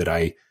load that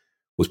I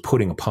was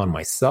putting upon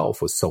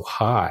myself was so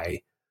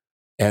high.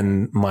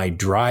 And my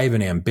drive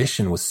and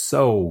ambition was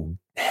so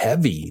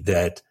heavy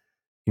that,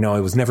 I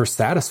was never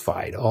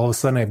satisfied. All of a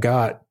sudden I've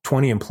got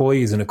 20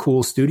 employees in a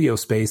cool studio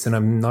space and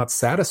I'm not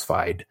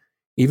satisfied,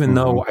 even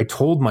though I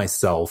told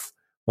myself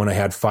when I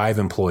had 5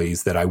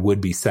 employees that I would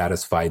be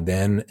satisfied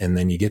then. And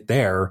then you get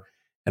there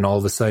and all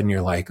of a sudden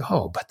you're like,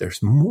 oh, but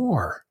there's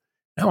more.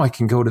 Now I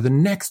can go to the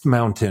next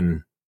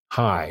mountain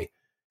high.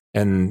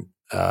 And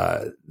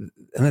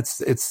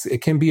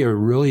it can be a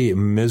really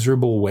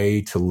miserable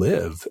way to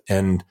live.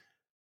 And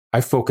I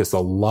focus a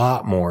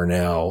lot more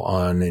now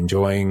on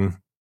enjoying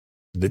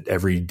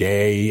every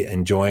day,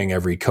 enjoying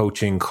every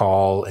coaching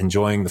call,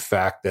 enjoying the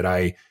fact that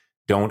I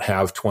don't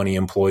have 20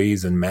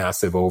 employees and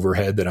massive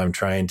overhead that I'm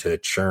trying to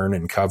churn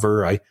and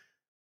cover. I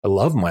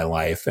love my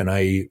life, and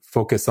I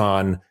focus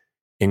on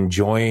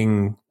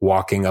enjoying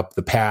walking up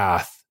the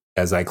path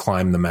as I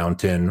climb the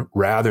mountain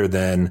rather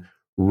than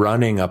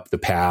running up the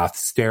path,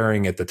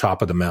 staring at the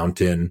top of the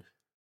mountain,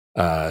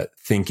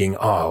 thinking,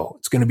 oh,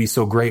 it's going to be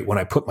so great when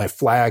I put my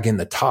flag in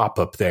the top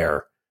up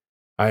there.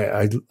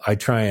 I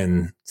try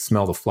and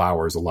smell the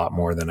flowers a lot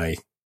more than I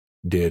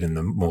did in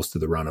the most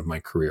of the run of my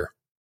career.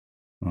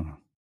 Mm.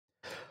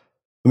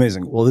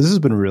 Amazing. Well, this has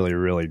been really,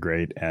 really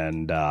great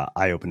and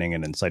eye-opening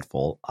and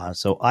insightful.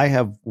 So I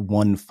have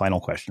one final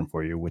question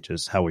for you, which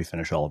is how we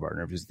finish all of our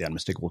interviews, the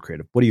unmistakable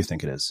creative. What do you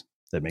think it is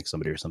that makes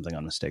somebody or something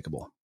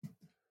unmistakable?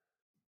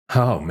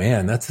 Oh,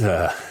 man, that's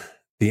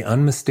the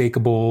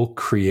unmistakable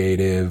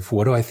creative.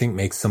 What do I think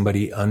makes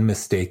somebody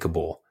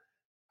unmistakable?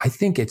 I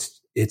think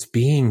it's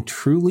being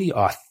truly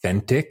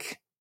authentic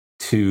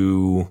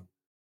to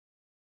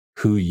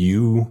who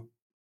you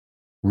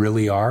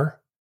really are.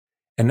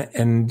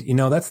 And you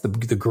know, that's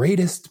the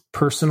greatest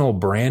personal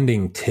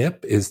branding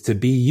tip is to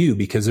be you,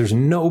 because there's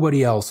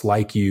nobody else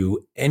like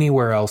you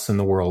anywhere else in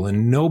the world.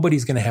 And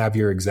nobody's going to have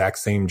your exact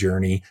same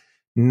journey.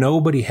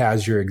 Nobody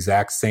has your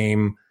exact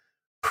same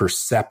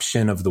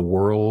perception of the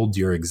world,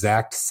 your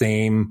exact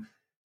same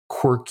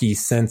quirky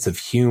sense of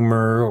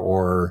humor,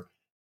 or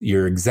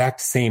your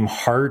exact same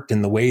heart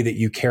and the way that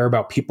you care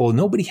about people.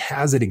 Nobody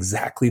has it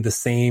exactly the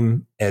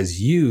same as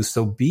you.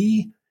 So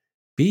be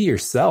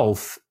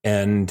yourself,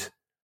 and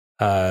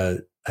I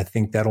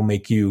think that'll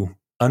make you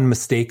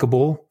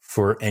unmistakable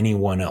for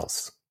anyone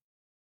else.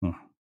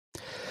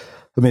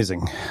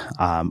 Amazing.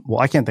 Well,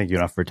 I can't thank you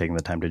enough for taking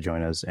the time to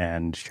join us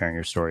and sharing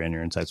your story and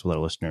your insights with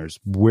our listeners.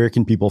 Where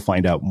can people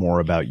find out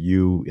more about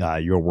you,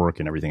 your work,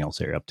 and everything else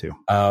that you're up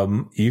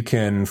to? You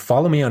can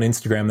follow me on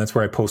Instagram. That's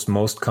where I post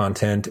most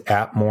content,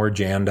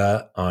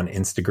 @morejanda on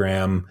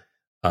Instagram.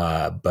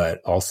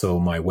 But also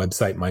my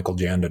website,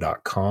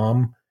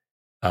 michaeljanda.com,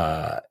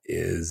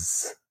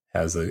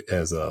 has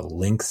a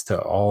links to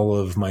all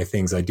of my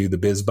things. I do the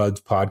Biz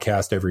Buds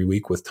podcast every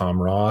week with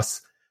Tom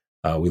Ross.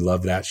 We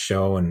love that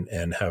show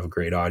and have a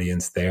great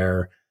audience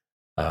there.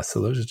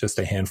 So those are just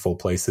a handful of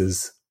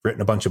places.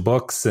 Written a bunch of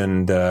books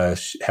and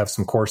have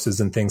some courses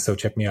and things. So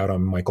check me out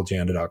on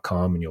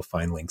michaeljanda.com and you'll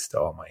find links to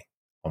all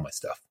my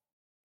stuff.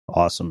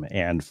 Awesome.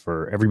 And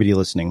for everybody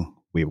listening,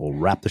 we will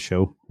wrap the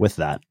show with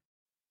that.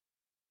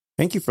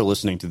 Thank you for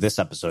listening to this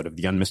episode of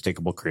the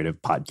Unmistakable Creative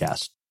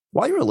Podcast.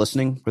 While you were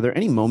listening, were there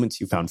any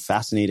moments you found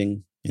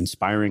fascinating,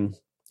 inspiring,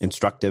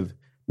 instructive,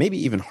 maybe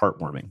even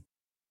heartwarming?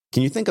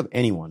 Can you think of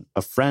anyone,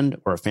 a friend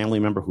or a family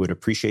member who would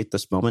appreciate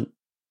this moment?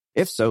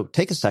 If so,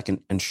 take a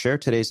second and share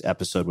today's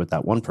episode with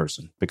that one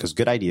person, because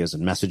good ideas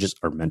and messages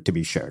are meant to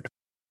be shared.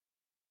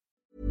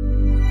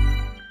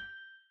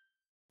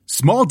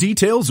 Small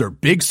details are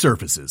big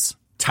surfaces.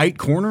 Tight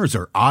corners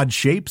are odd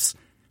shapes.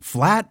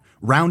 Flat,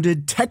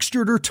 rounded,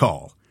 textured, or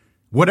tall.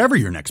 Whatever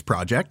your next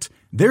project,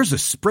 there's a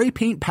spray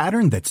paint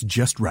pattern that's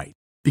just right.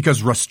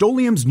 Because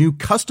Rust-Oleum's new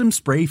Custom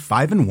Spray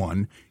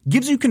 5-in-1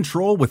 gives you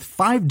control with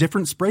 5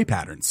 different spray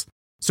patterns.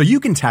 So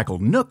you can tackle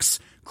nooks,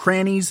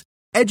 crannies,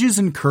 edges,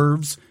 and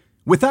curves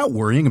without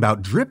worrying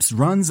about drips,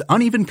 runs,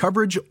 uneven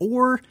coverage,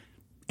 or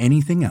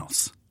anything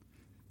else.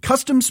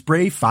 Custom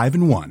Spray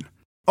 5-in-1.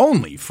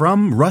 Only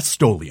from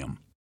Rust-Oleum.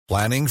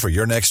 Planning for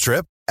your next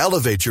trip?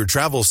 Elevate your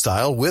travel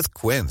style with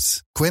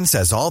Quince. Quince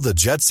has all the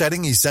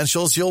jet-setting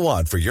essentials you'll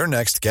want for your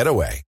next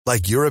getaway,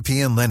 like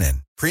European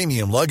linen,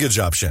 premium luggage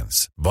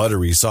options,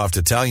 buttery soft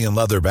Italian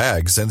leather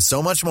bags, and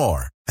so much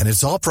more. And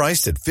it's all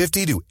priced at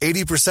 50 to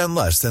 80%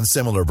 less than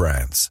similar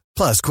brands.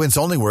 Plus, Quince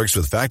only works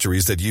with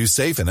factories that use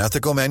safe and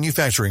ethical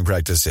manufacturing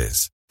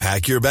practices.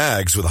 Pack your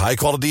bags with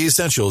high-quality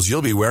essentials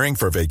you'll be wearing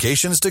for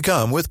vacations to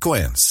come with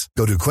Quince.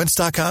 Go to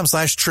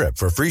quince.com/trip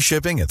for free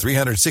shipping and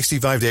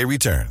 365-day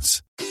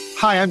returns.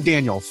 Hi, I'm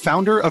Daniel,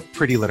 founder of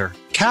Pretty Litter.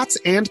 Cats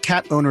and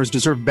cat owners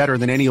deserve better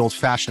than any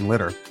old-fashioned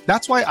litter.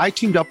 That's why I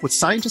teamed up with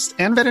scientists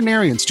and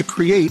veterinarians to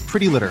create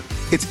Pretty Litter.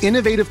 Its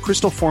innovative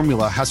crystal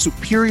formula has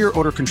superior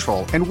odor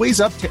control and weighs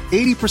up to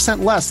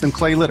 80% less than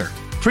clay litter.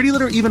 Pretty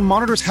Litter even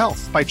monitors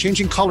health by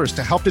changing colors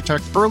to help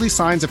detect early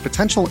signs of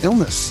potential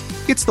illness.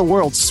 It's the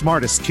world's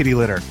smartest kitty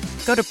litter.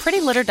 Go to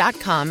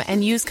prettylitter.com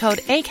and use code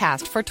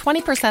ACAST for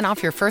 20%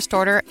 off your first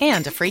order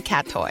and a free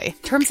cat toy.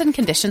 Terms and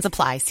conditions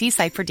apply. See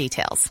site for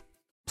details.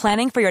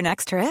 Planning for your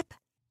next trip?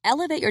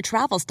 Elevate your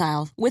travel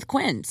style with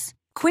Quince.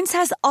 Quince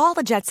has all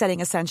the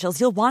jet-setting essentials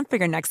you'll want for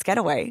your next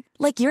getaway,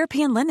 like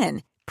European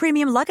linen,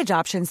 premium luggage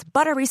options,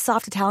 buttery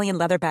soft Italian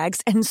leather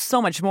bags, and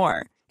so much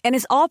more. And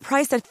is all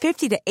priced at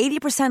 50 to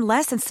 80%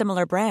 less than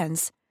similar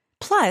brands.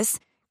 Plus,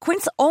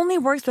 Quince only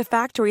works with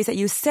factories that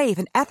use safe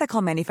and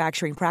ethical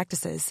manufacturing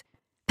practices.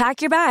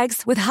 Pack your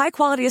bags with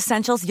high-quality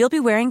essentials you'll be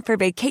wearing for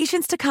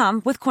vacations to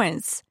come with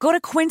Quince. Go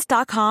to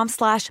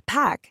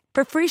quince.com/pack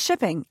for free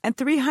shipping and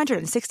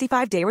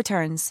 365-day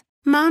returns.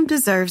 Mom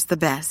deserves the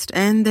best,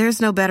 and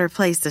there's no better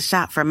place to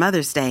shop for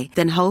Mother's Day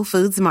than Whole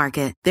Foods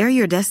Market. They're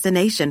your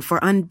destination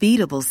for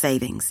unbeatable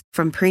savings,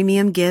 from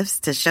premium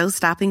gifts to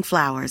show-stopping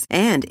flowers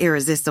and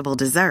irresistible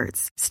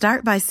desserts.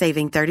 Start by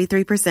saving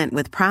 33%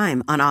 with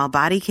Prime on all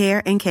body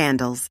care and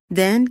candles.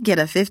 Then get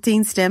a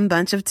 15-stem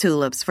bunch of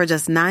tulips for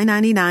just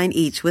 $9.99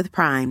 each with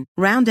Prime.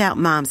 Round out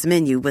Mom's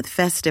menu with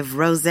festive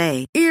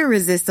rosé,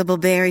 irresistible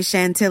berry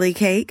chantilly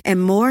cake,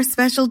 and more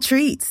special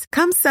treats.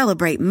 Come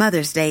celebrate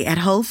Mother's Day at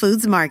Whole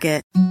Foods Market.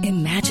 Market.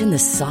 Imagine the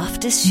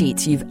softest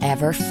sheets you've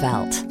ever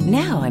felt.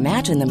 Now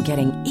imagine them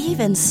getting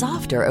even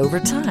softer over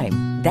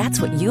time.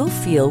 That's what you'll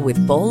feel with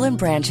Boll &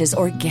 Branch's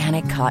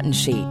organic cotton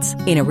sheets.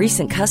 In a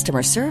recent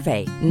customer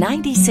survey,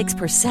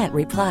 96%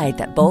 replied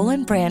that Boll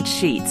 & Branch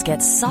sheets get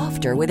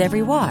softer with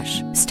every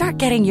wash. Start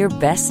getting your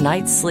best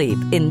night's sleep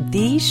in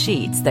these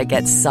sheets that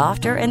get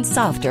softer and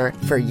softer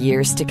for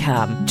years to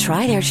come.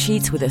 Try their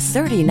sheets with a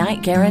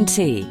 30-night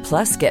guarantee.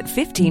 Plus, get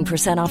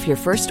 15% off your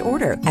first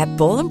order at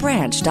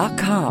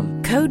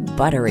bollandbranch.com. Code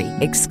BUTTERY.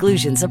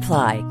 Exclusions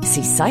apply.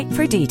 See site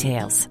for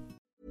details.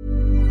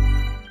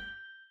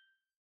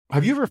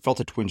 Have you ever felt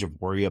a twinge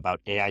of worry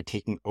about AI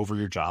taking over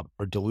your job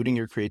or diluting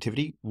your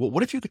creativity? Well,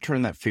 what if you could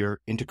turn that fear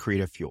into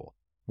creative fuel?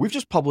 We've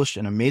just published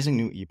an amazing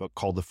new ebook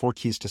called The 4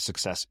 Keys to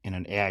Success in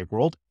an AI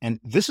World,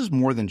 and this is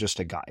more than just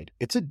a guide.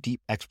 It's a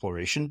deep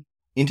exploration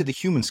into the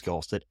human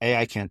skills that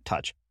AI can't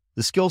touch,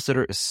 the skills that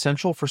are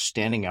essential for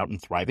standing out and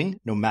thriving,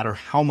 no matter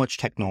how much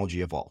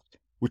technology evolves.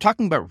 We're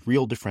talking about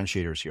real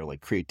differentiators here,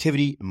 like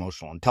creativity,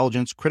 emotional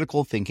intelligence,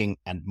 critical thinking,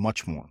 and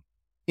much more.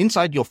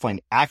 Inside, you'll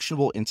find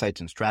actionable insights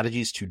and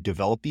strategies to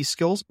develop these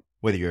skills,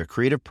 whether you're a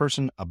creative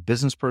person, a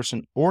business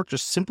person, or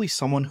just simply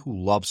someone who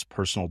loves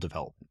personal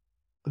development.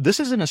 This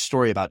isn't a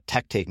story about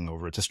tech taking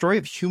over. It's a story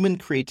of human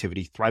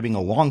creativity thriving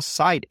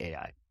alongside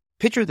AI.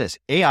 Picture this,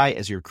 AI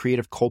as your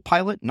creative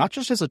co-pilot, not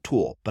just as a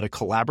tool, but a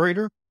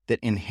collaborator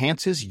that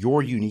enhances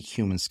your unique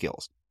human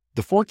skills.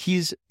 The 4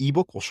 Keys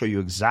ebook will show you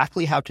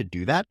exactly how to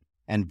do that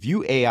and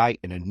view AI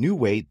in a new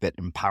way that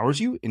empowers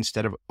you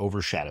instead of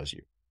overshadows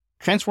you.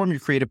 Transform your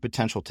creative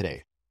potential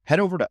today. Head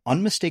over to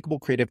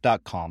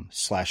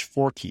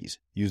unmistakablecreative.com/4keys.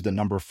 Use the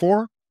number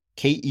 4,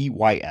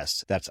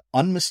 KEYS. That's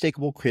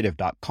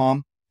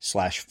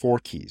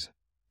unmistakablecreative.com/4keys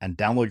and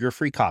download your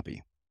free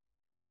copy.